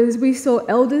was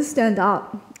elders stand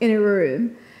up in a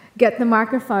room, get the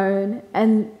microphone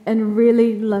and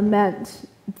really lament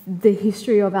the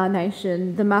history of our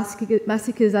nation, the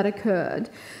massacres that occurred.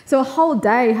 So a whole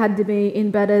day had to be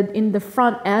embedded in the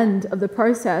front end of the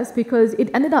process because it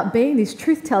ended up being this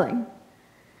truth-telling.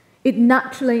 It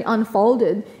naturally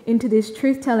unfolded into this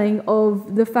truth-telling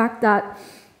of the fact that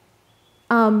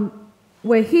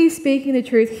we're here speaking the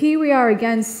truth. Here we are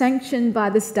again sanctioned by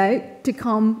the state to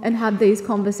come and have these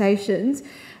conversations.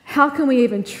 How can we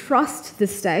even trust the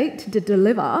state to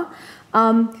deliver?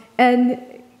 And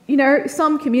you know,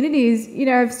 some communities, you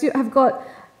know, have got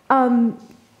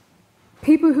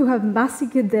people who have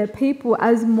massacred their people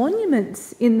as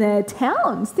monuments in their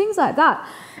towns, things like that.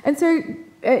 And so,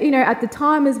 you know, at the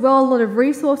time as well, a lot of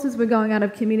resources were going out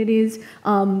of communities.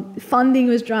 Funding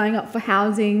was drying up for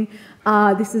housing.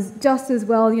 This is just as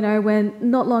well, you know, when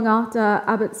not long after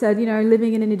Abbott said, you know,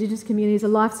 living in an Indigenous community is a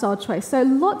lifestyle choice. So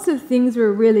lots of things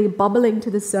were really bubbling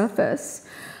to the surface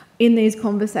in these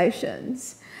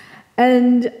conversations.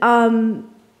 And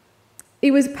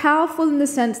it was powerful in the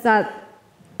sense that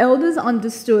elders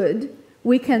understood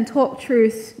we can talk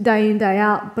truth day in, day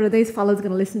out, but are these fellas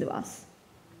going to listen to us?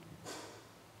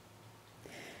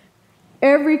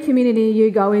 Every community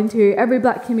you go into, every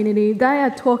black community, they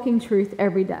are talking truth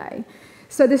every day.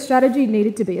 So the strategy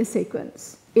needed to be a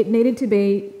sequence. It needed to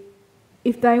be,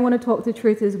 if they want to talk the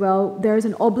truth as well, there is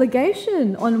an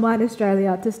obligation on White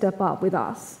Australia to step up with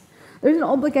us. There's an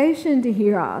obligation to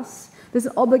hear us. There's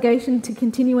an obligation to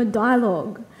continue a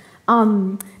dialogue.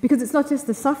 Because it's not just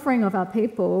the suffering of our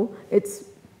people, it's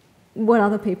what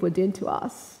other people did to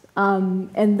us.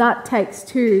 And that takes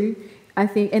too, I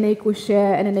think, an equal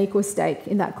share and an equal stake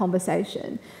in that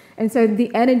conversation. And so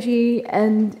the energy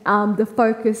and the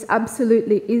focus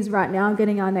absolutely is right now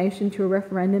getting our nation to a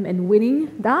referendum and winning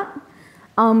that.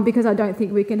 Because I don't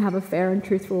think we can have a fair and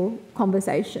truthful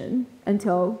conversation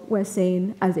until we're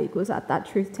seen as equals at that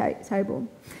truth table.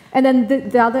 And then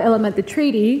the other element, the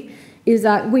treaty, is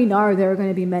that we know there are going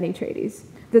to be many treaties.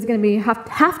 There's going to be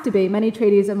have to be many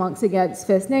treaties against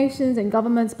First Nations and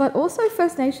governments, but also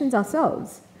First Nations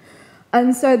ourselves.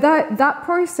 And so that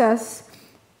process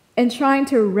and trying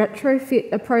to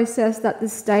retrofit a process that the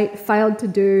state failed to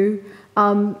do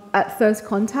at first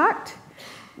contact,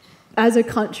 as a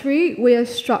country, we are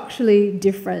structurally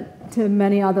different to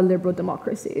many other liberal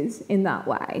democracies in that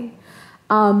way.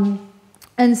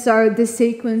 And so the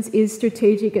sequence is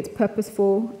strategic, it's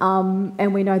purposeful,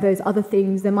 and we know those other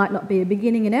things, there might not be a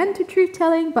beginning and end to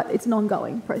truth-telling, but it's an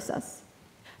ongoing process.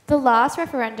 The last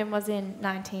referendum was in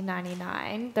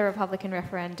 1999, the Republican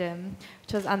referendum,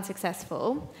 which was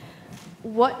unsuccessful.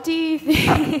 What do you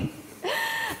think,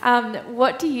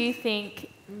 what do you think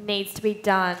needs to be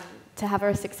done to have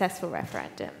a successful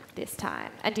referendum this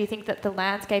time? And do you think that the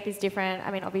landscape is different?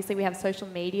 I mean, obviously we have social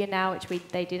media now, which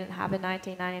they didn't have in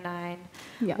 1999.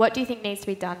 Yeah. What do you think needs to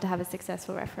be done to have a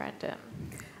successful referendum?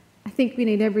 I think we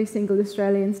need every single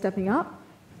Australian stepping up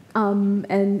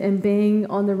and being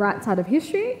on the right side of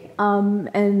history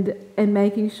and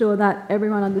making sure that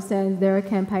everyone understands they're a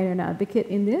campaigner and advocate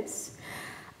in this.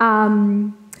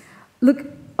 Look,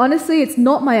 honestly, it's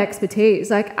not my expertise.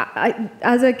 Like, I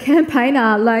as a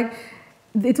campaigner, like,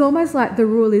 it's almost like the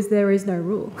rule is there is no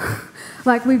rule.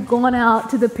 Like, we've gone out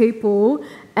to the people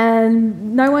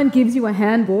and no one gives you a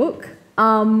handbook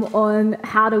on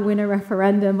how to win a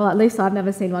referendum. Well, at least I've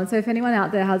never seen one. So if anyone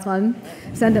out there has one,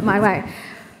 send it my way.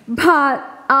 But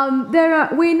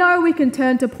we know we can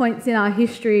turn to points in our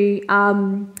history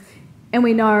and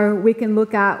we know we can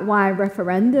look at why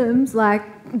referendums like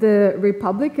the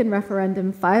Republican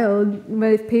referendum failed.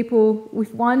 With people,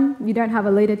 with one, you don't have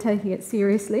a leader taking it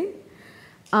seriously.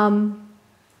 You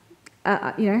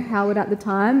know, Howard at the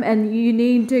time, and you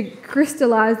need to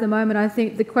crystallise the moment. I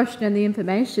think the question and the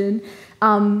information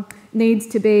needs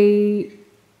to be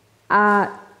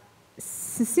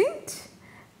succinct,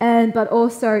 but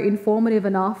also informative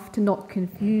enough to not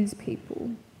confuse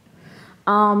people.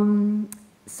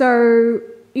 So,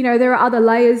 you know, there are other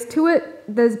layers to it.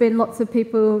 There's been lots of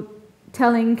people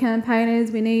telling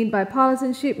campaigners we need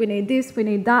bipartisanship, we need this, we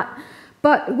need that.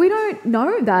 But we don't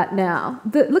know that now.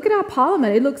 Look at our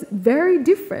parliament. It looks very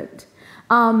different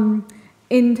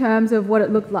in terms of what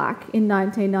it looked like in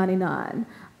 1999.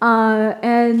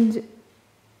 And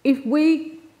if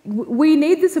we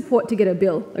need the support to get a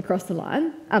bill across the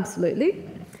line, absolutely.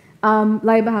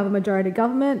 Labor have a majority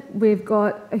government. We've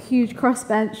got a huge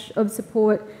crossbench of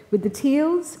support with the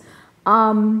Teals.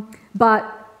 But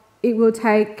it will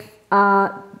take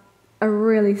a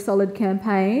really solid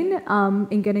campaign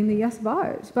in getting the yes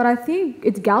vote. But I think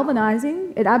it's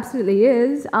galvanising. It absolutely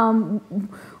is.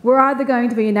 We're either going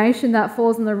to be a nation that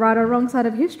falls on the right or wrong side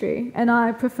of history, and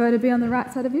I prefer to be on the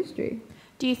right side of history.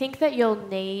 Do you think that you'll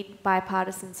need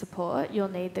bipartisan support? You'll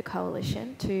need the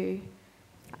coalition to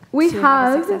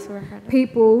have a successful referendum?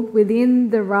 People within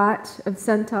the right of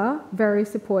centre very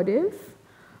supportive,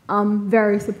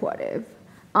 very supportive.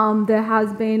 There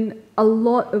has been a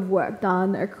lot of work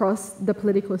done across the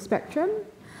political spectrum.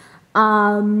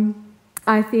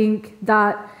 I think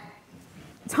that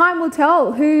time will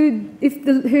tell who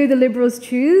the Liberals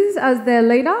choose as their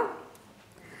leader.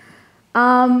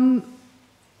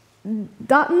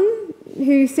 Dutton,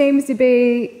 who seems to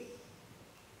be,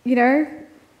 you know,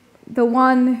 the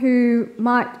one who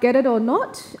might get it or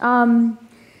not.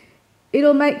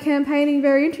 It'll make campaigning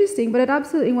very interesting, but it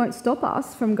absolutely won't stop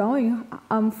us from going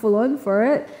full on for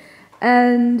it.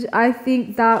 And I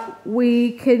think that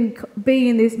we can be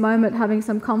in this moment having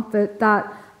some comfort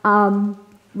that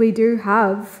we do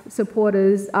have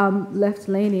supporters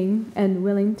left-leaning and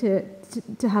willing to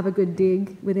have a good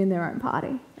dig within their own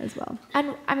party as well.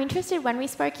 And I'm interested, when we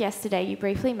spoke yesterday, you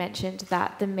briefly mentioned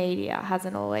that the media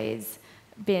hasn't always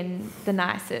been the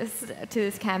nicest to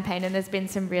this campaign, and there's been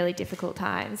some really difficult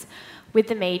times with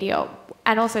the media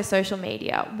and also social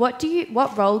media.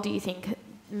 What role do you think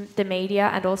the media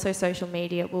and also social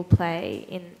media will play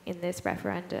in this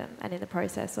referendum and in the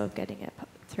process of getting it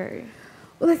through?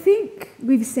 Well, I think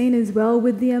we've seen as well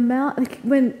with the amount, like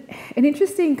when an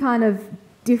interesting kind of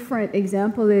different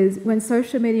example is when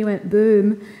social media went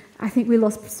boom, I think we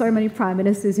lost so many prime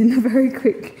ministers in a very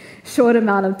quick, short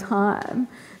amount of time.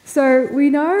 So we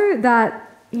know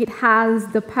that it has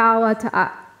the power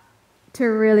to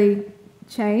really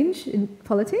change in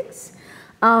politics.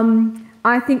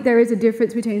 I think there is a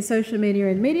difference between social media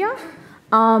and media.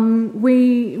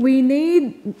 We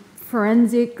need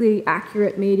forensically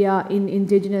accurate media in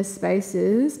Indigenous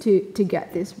spaces to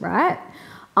get this right,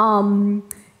 and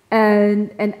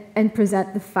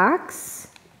present the facts,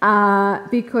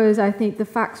 because I think the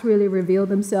facts really reveal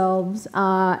themselves,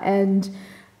 and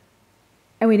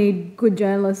we need good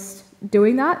journalists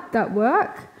doing that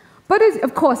work. But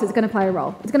of course, it's going to play a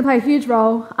role. It's going to play a huge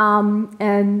role,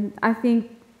 and I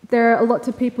think there are lots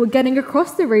of people getting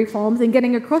across the reforms and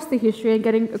getting across the history and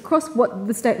getting across what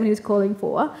the statement is calling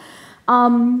for,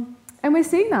 and we're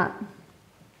seeing that.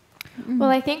 Well,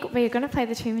 I think we're going to play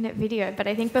the 2-minute video, but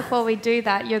I think before we do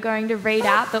that, you're going to read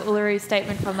out the Uluru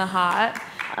Statement from the Heart.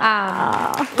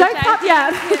 Don't clap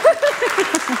yet.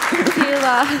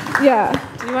 Teela, yeah.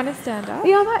 Do you want to stand up?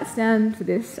 Yeah, I might stand for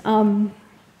this.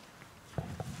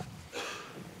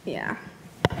 Yeah.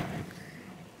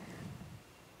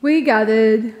 We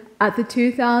gathered at the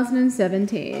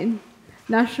 2017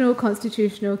 National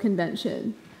Constitutional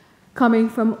Convention, coming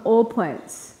from all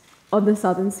points of the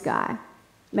southern sky,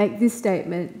 make this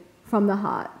statement from the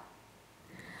heart.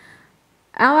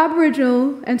 Our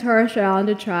Aboriginal and Torres Strait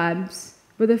Islander tribes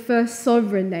were the first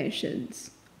sovereign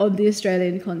nations of the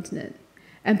Australian continent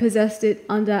and possessed it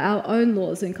under our own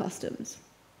laws and customs.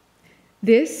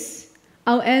 This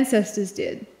our ancestors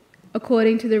did,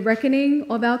 according to the reckoning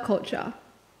of our culture,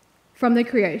 from the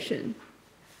creation,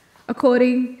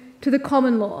 according to the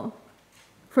common law,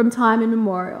 from time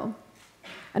immemorial,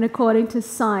 and according to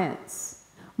science,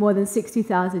 more than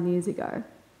 60,000 years ago.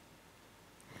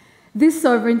 This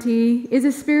sovereignty is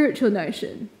a spiritual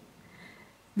notion,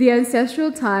 the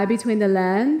ancestral tie between the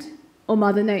land, or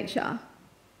Mother Nature,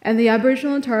 and the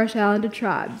Aboriginal and Torres Strait Islander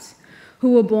tribes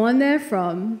who were born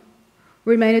therefrom,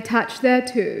 remain attached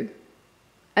thereto,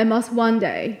 and must one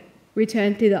day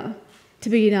return thither to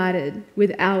be united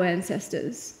with our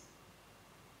ancestors.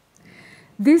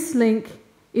 This link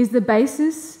is the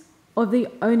basis of the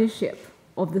ownership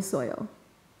of the soil,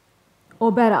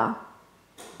 or better,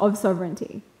 of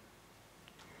sovereignty.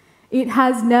 It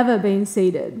has never been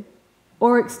ceded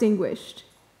or extinguished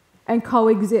and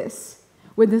coexists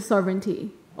with the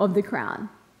sovereignty of the Crown.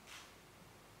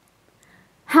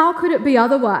 How could it be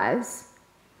otherwise?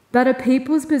 That a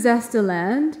people's possessed a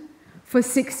land for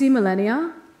 60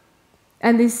 millennia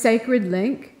And this sacred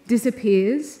link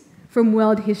disappears from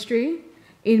world history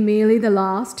in merely the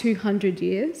last 200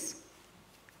 years.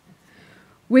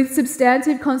 With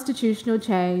substantive constitutional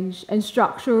change and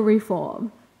structural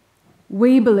reform,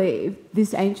 we believe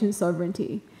this ancient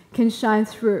sovereignty can shine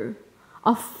through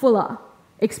a fuller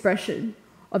expression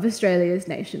of Australia's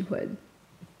nationhood.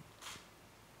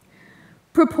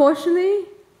 Proportionally,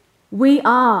 we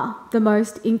are the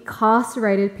most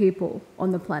incarcerated people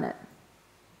on the planet.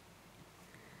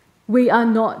 We are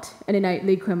not an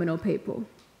innately criminal people.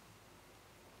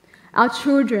 Our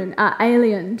children are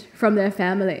aliened from their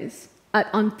families at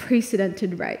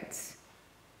unprecedented rates.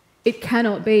 It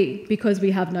cannot be because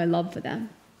we have no love for them.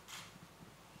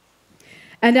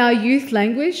 And our youth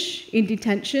languish in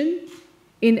detention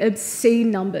in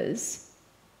obscene numbers.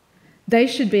 They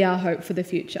should be our hope for the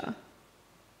future.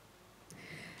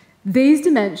 These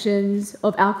dimensions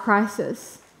of our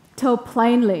crisis tell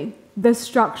plainly the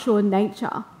structural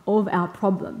nature of our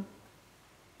problem.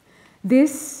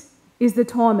 This is the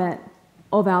torment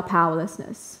of our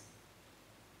powerlessness.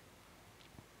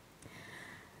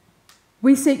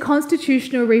 We seek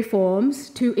constitutional reforms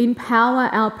to empower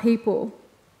our people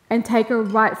and take a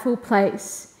rightful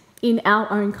place in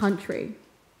our own country.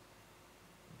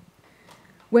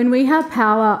 When we have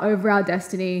power over our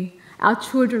destiny, our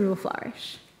children will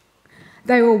flourish.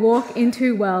 They will walk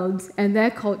into worlds and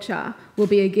their culture will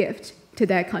be a gift to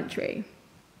their country.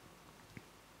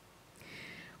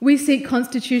 We seek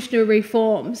constitutional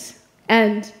reforms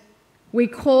and we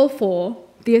call for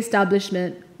the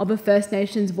establishment of a First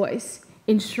Nations voice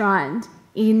enshrined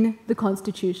in the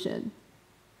Constitution.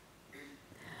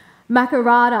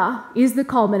 Makarrata is the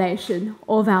culmination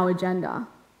of our agenda,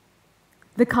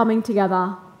 the coming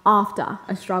together after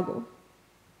a struggle.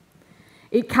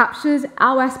 It captures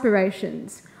our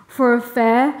aspirations for a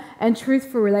fair and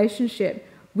truthful relationship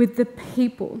with the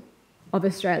people of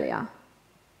Australia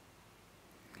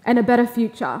and a better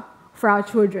future for our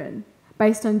children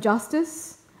based on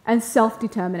justice and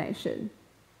self-determination.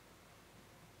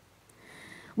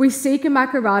 We seek a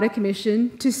Makarrata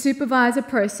Commission to supervise a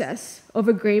process of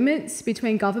agreements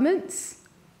between governments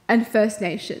and First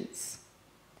Nations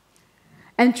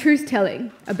and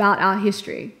truth-telling about our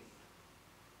history.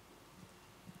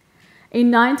 In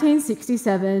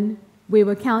 1967, we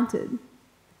were counted.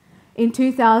 In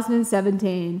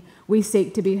 2017, we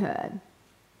seek to be heard.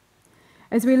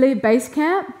 As we leave base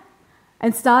camp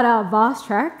and start our vast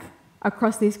trek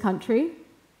across this country,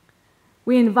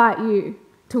 we invite you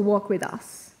to walk with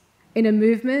us in a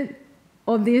movement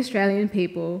of the Australian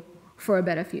people for a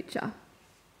better future.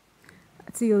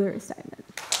 That's the Uluru Statement.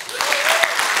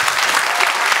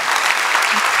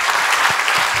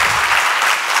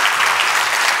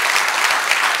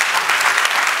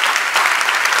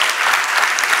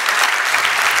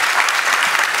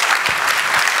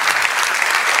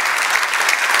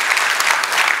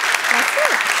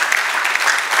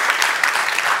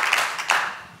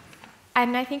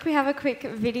 And I think we have a quick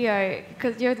video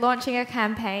because you're launching a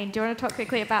campaign. Do you want to talk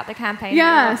quickly about the campaign?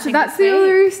 Yeah, so that's the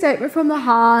Uluru Statement from the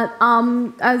Heart.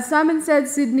 As Simon said,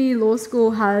 Sydney Law School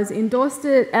has endorsed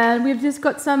it, and we've just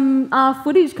got some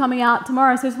footage coming out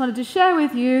tomorrow. So I just wanted to share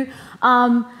with you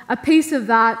a piece of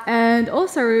that and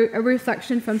also a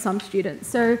reflection from some students.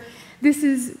 So this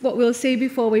is what we'll see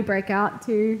before we break out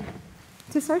to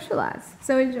socialise.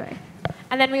 So enjoy.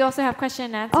 And then we also have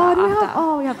question and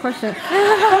answer. We have question.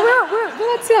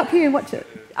 Well, let's sit up here and watch it.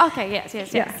 Okay,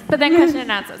 yes. But then question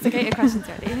and answer, so get your questions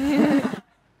ready.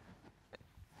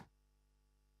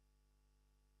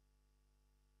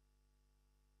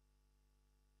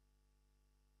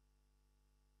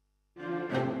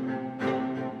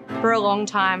 For a long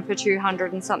time, for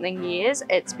 200 and something years,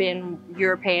 it's been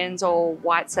Europeans or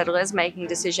white settlers making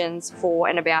decisions for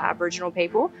and about Aboriginal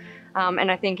people.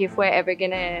 And I think if we're ever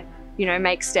going to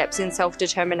make steps in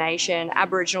self-determination,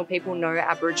 Aboriginal people know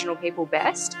Aboriginal people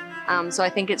best. So I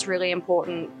think it's really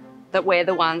important that we're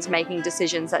the ones making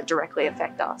decisions that directly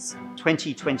affect us.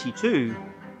 2022,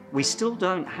 we still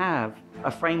don't have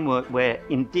a framework where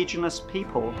Indigenous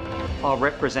people are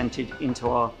represented into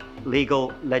our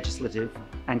legal, legislative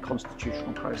and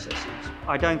constitutional processes.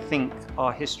 I don't think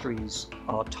our histories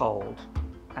are told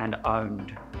and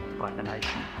owned by the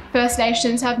nation. First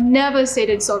Nations have never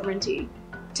ceded sovereignty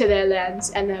to their lands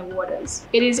and their waters.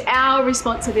 It is our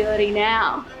responsibility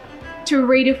now to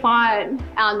redefine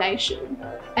our nation.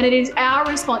 And it is our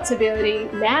responsibility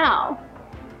now,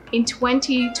 in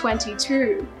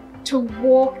 2022, to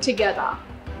walk together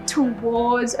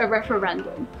towards a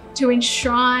referendum, to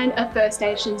enshrine a First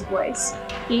Nations voice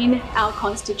in our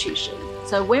Constitution.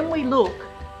 So when we look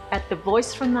at the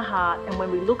voice from the heart and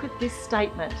when we look at this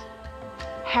statement,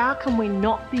 How can we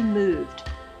not be moved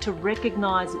to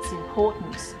recognise its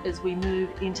importance as we move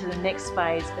into the next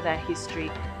phase of our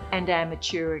history and our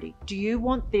maturity? Do you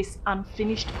want this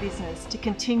unfinished business to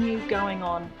continue going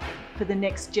on for the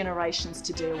next generations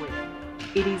to deal with?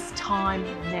 It is time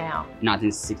now. In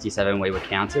 1967 we were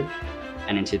counted,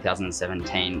 and in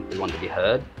 2017 we wanted to be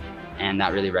heard, and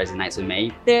that really resonates with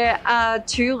me. There are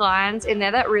two lines in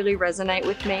there that really resonate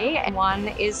with me. One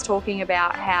is talking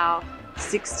about how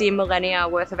 60 millennia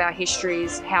worth of our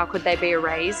histories, how could they be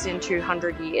erased in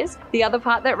 200 years? The other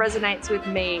part that resonates with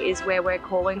me is where we're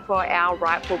calling for our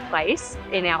rightful place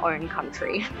in our own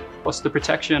country. Also, the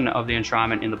protection of the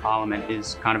enshrinement in the Parliament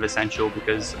is kind of essential,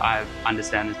 because I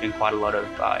understand there's been quite a lot of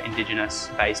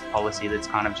Indigenous-based policy that's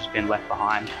kind of just been left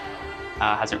behind,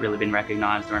 hasn't really been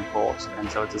recognised or enforced, and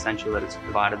so it's essential that it's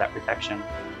provided that protection,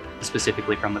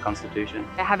 specifically from the Constitution.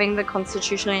 Having the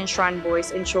constitutionally enshrined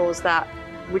voice ensures that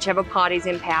whichever party's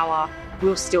in power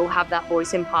will still have that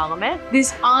voice in Parliament.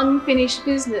 This unfinished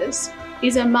business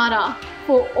is a matter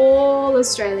for all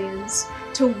Australians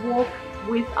to walk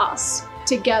with us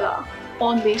together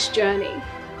on this journey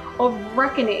of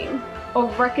reckoning,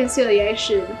 of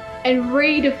reconciliation, and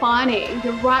redefining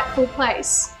the rightful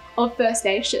place of First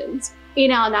Nations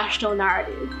in our national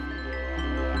narrative.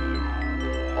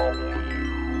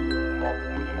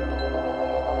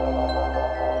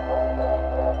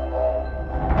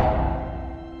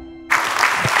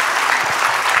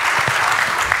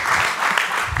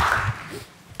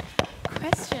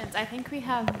 I think we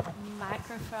have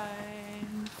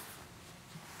microphones.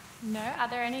 No? Are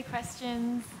there any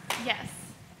questions? Yes.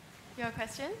 Your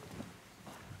question?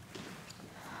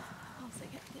 I'll also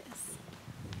get this.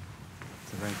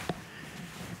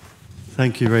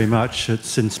 Thank you very much.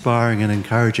 It's inspiring and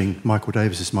encouraging. Michael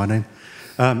Davis is my name.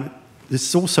 This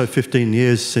is also 15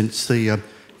 years since the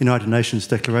United Nations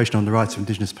Declaration on the Rights of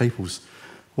Indigenous Peoples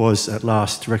was at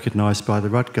last recognised by the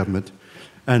Rudd government.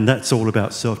 And that's all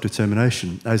about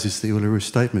self-determination, as is the Uluru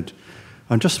Statement.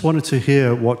 I just wanted to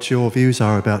hear what your views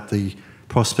are about the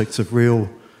prospects of real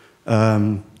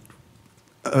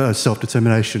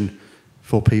self-determination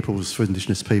for peoples, for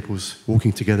Indigenous peoples,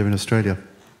 walking together in Australia.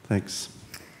 Thanks.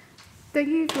 Thank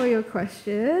you for your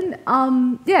question.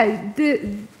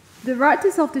 The right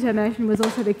to self-determination was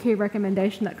also the key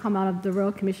recommendation that came out of the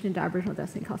Royal Commission into Aboriginal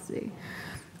Deaths in Custody.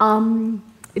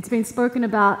 It's been spoken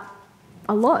about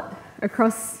a lot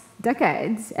across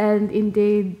decades, and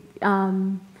indeed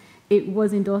it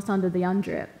was endorsed under the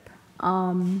UNDRIP.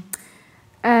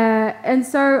 And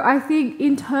so I think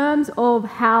in terms of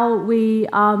how we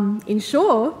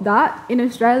ensure that in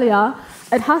Australia,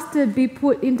 it has to be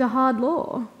put into hard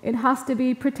law. It has to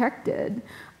be protected.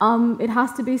 It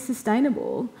has to be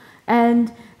sustainable.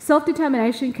 And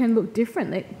self-determination can look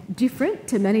different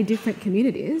to many different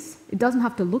communities. It doesn't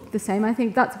have to look the same. I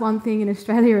think that's one thing in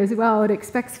Australia as well. It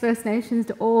expects First Nations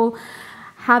to all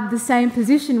have the same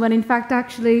position when in fact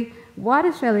actually white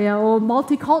Australia or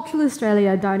multicultural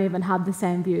Australia don't even have the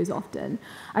same views often.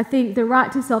 I think the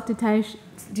right to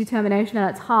self-determination at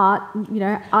its heart,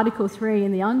 Article 3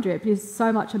 in the UNDRIP is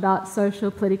so much about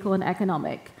social, political and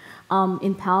economic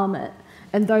empowerment.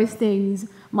 And those things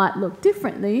might look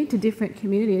differently to different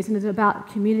communities, and it's about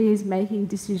communities making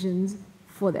decisions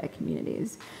for their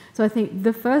communities. So I think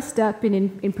the first step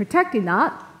in protecting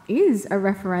that is a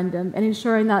referendum and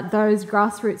ensuring that those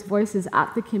grassroots voices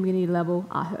at the community level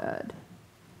are heard.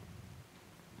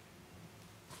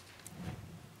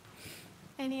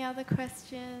 Any other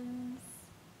questions?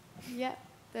 Yep,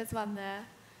 there's one there.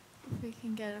 If we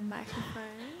can get a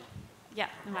microphone. Yeah,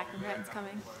 the microphone's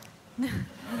coming.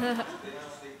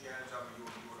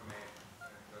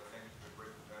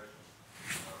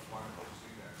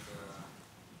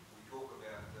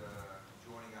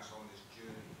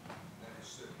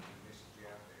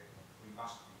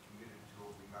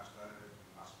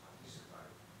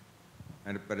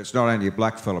 But it's not only a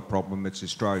blackfella problem, it's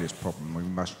Australia's problem. We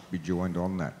must be joined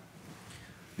on that.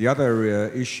 The other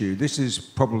issue, this is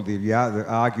probably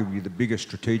arguably the biggest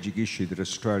strategic issue that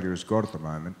Australia has got at the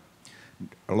moment.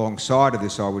 Alongside of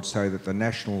this, I would say that the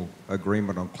national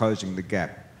agreement on closing the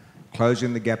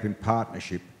gap in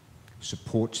partnership,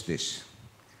 supports this.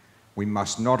 We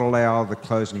must not allow the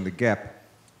closing the gap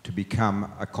to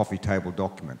become a coffee table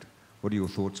document. What are your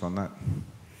thoughts on that?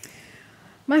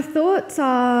 My thoughts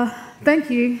are, thank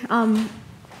you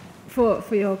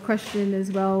for your question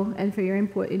as well and for your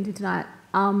input into tonight.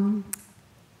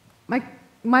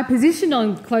 My position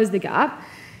on Close the Gap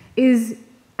is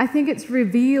I think it's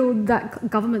revealed that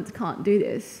governments can't do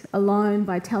this alone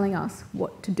by telling us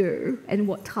what to do and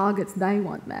what targets they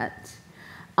want met.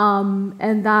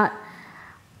 And that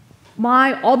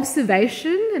my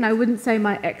observation, and I wouldn't say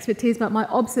my expertise, but my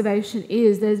observation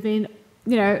is there's been,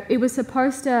 it was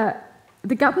supposed to,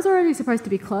 the gap was already supposed to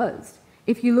be closed.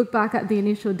 If you look back at the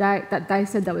initial date that they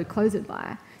said they would close it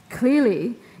by,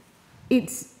 clearly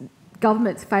it's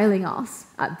government's failing us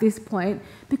at this point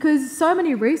because so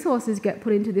many resources get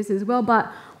put into this as well. But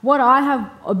what I have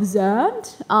observed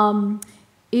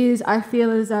is I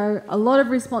feel as though a lot of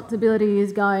responsibility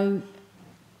is going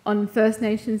on First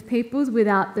Nations peoples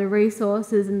without the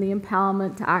resources and the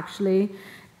empowerment to actually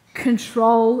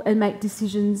control and make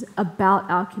decisions about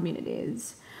our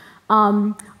communities.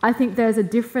 I think there's a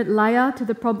different layer to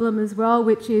the problem as well,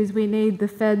 which is we need the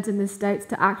feds and the states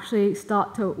to actually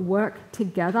start to work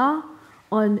together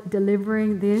on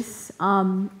delivering this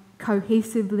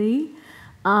cohesively.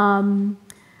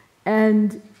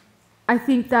 And I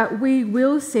think that we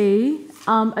will see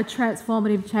a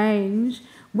transformative change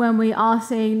when we are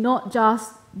seeing not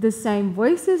just the same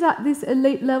voices at this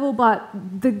elite level, but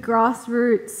the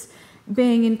grassroots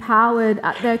being empowered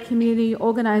at their community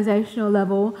organisational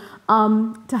level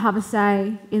to have a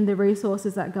say in the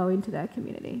resources that go into their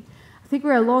community. I think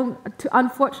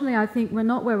unfortunately, I think we're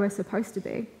not where we're supposed to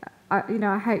be.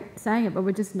 I hate saying it, but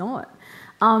we're just not.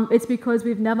 It's because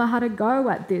we've never had a go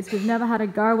at this. We've never had a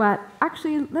go at,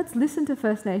 actually, let's listen to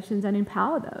First Nations and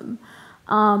empower them.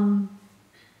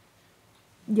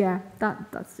 Yeah,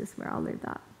 that's just where I'll leave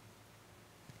that.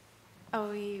 Are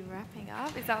we wrapping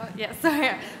up? Is that what? Yeah,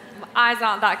 sorry. My eyes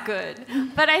aren't that good.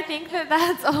 But I think that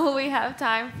that's all we have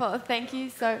time for. Thank you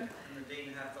so...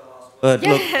 But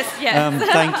yes, look, yes.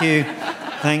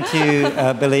 thank you,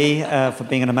 Billi, for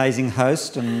being an amazing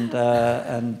host and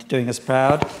doing us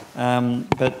proud.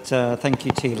 But thank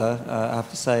you, Teela. I have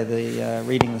to say the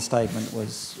reading the statement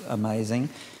was amazing,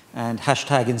 and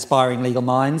hashtag inspiring legal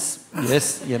minds.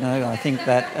 Yes, I think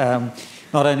that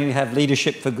not only we have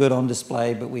leadership for good on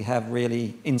display, but we have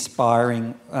really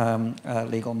inspiring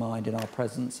legal mind in our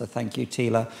presence. So thank you,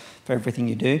 Teela, for everything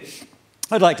you do.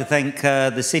 I'd like to thank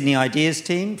the Sydney Ideas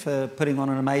team for putting on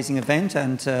an amazing event,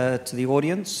 and to the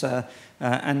audience,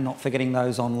 and not forgetting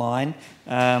those online.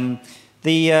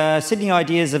 The Sydney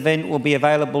Ideas event will be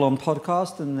available on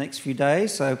podcast in the next few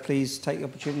days, so please take the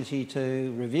opportunity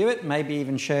to review it, maybe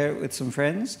even share it with some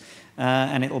friends,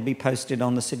 and it will be posted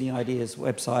on the Sydney Ideas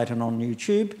website and on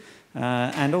YouTube.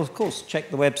 And of course,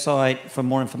 check the website for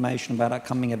more information about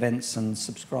upcoming events and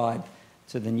subscribe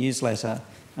to the newsletter.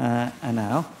 And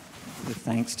now, with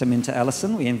thanks to Minta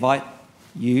Ellison, we invite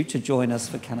you to join us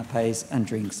for canapes and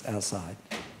drinks outside.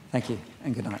 Thank you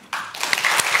and good night.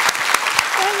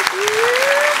 Thank you.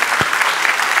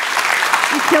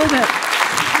 You killed it.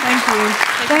 Thank you.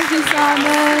 Thank you,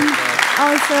 Simon.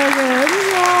 Oh, so good.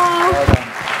 Wow.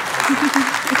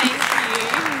 Thank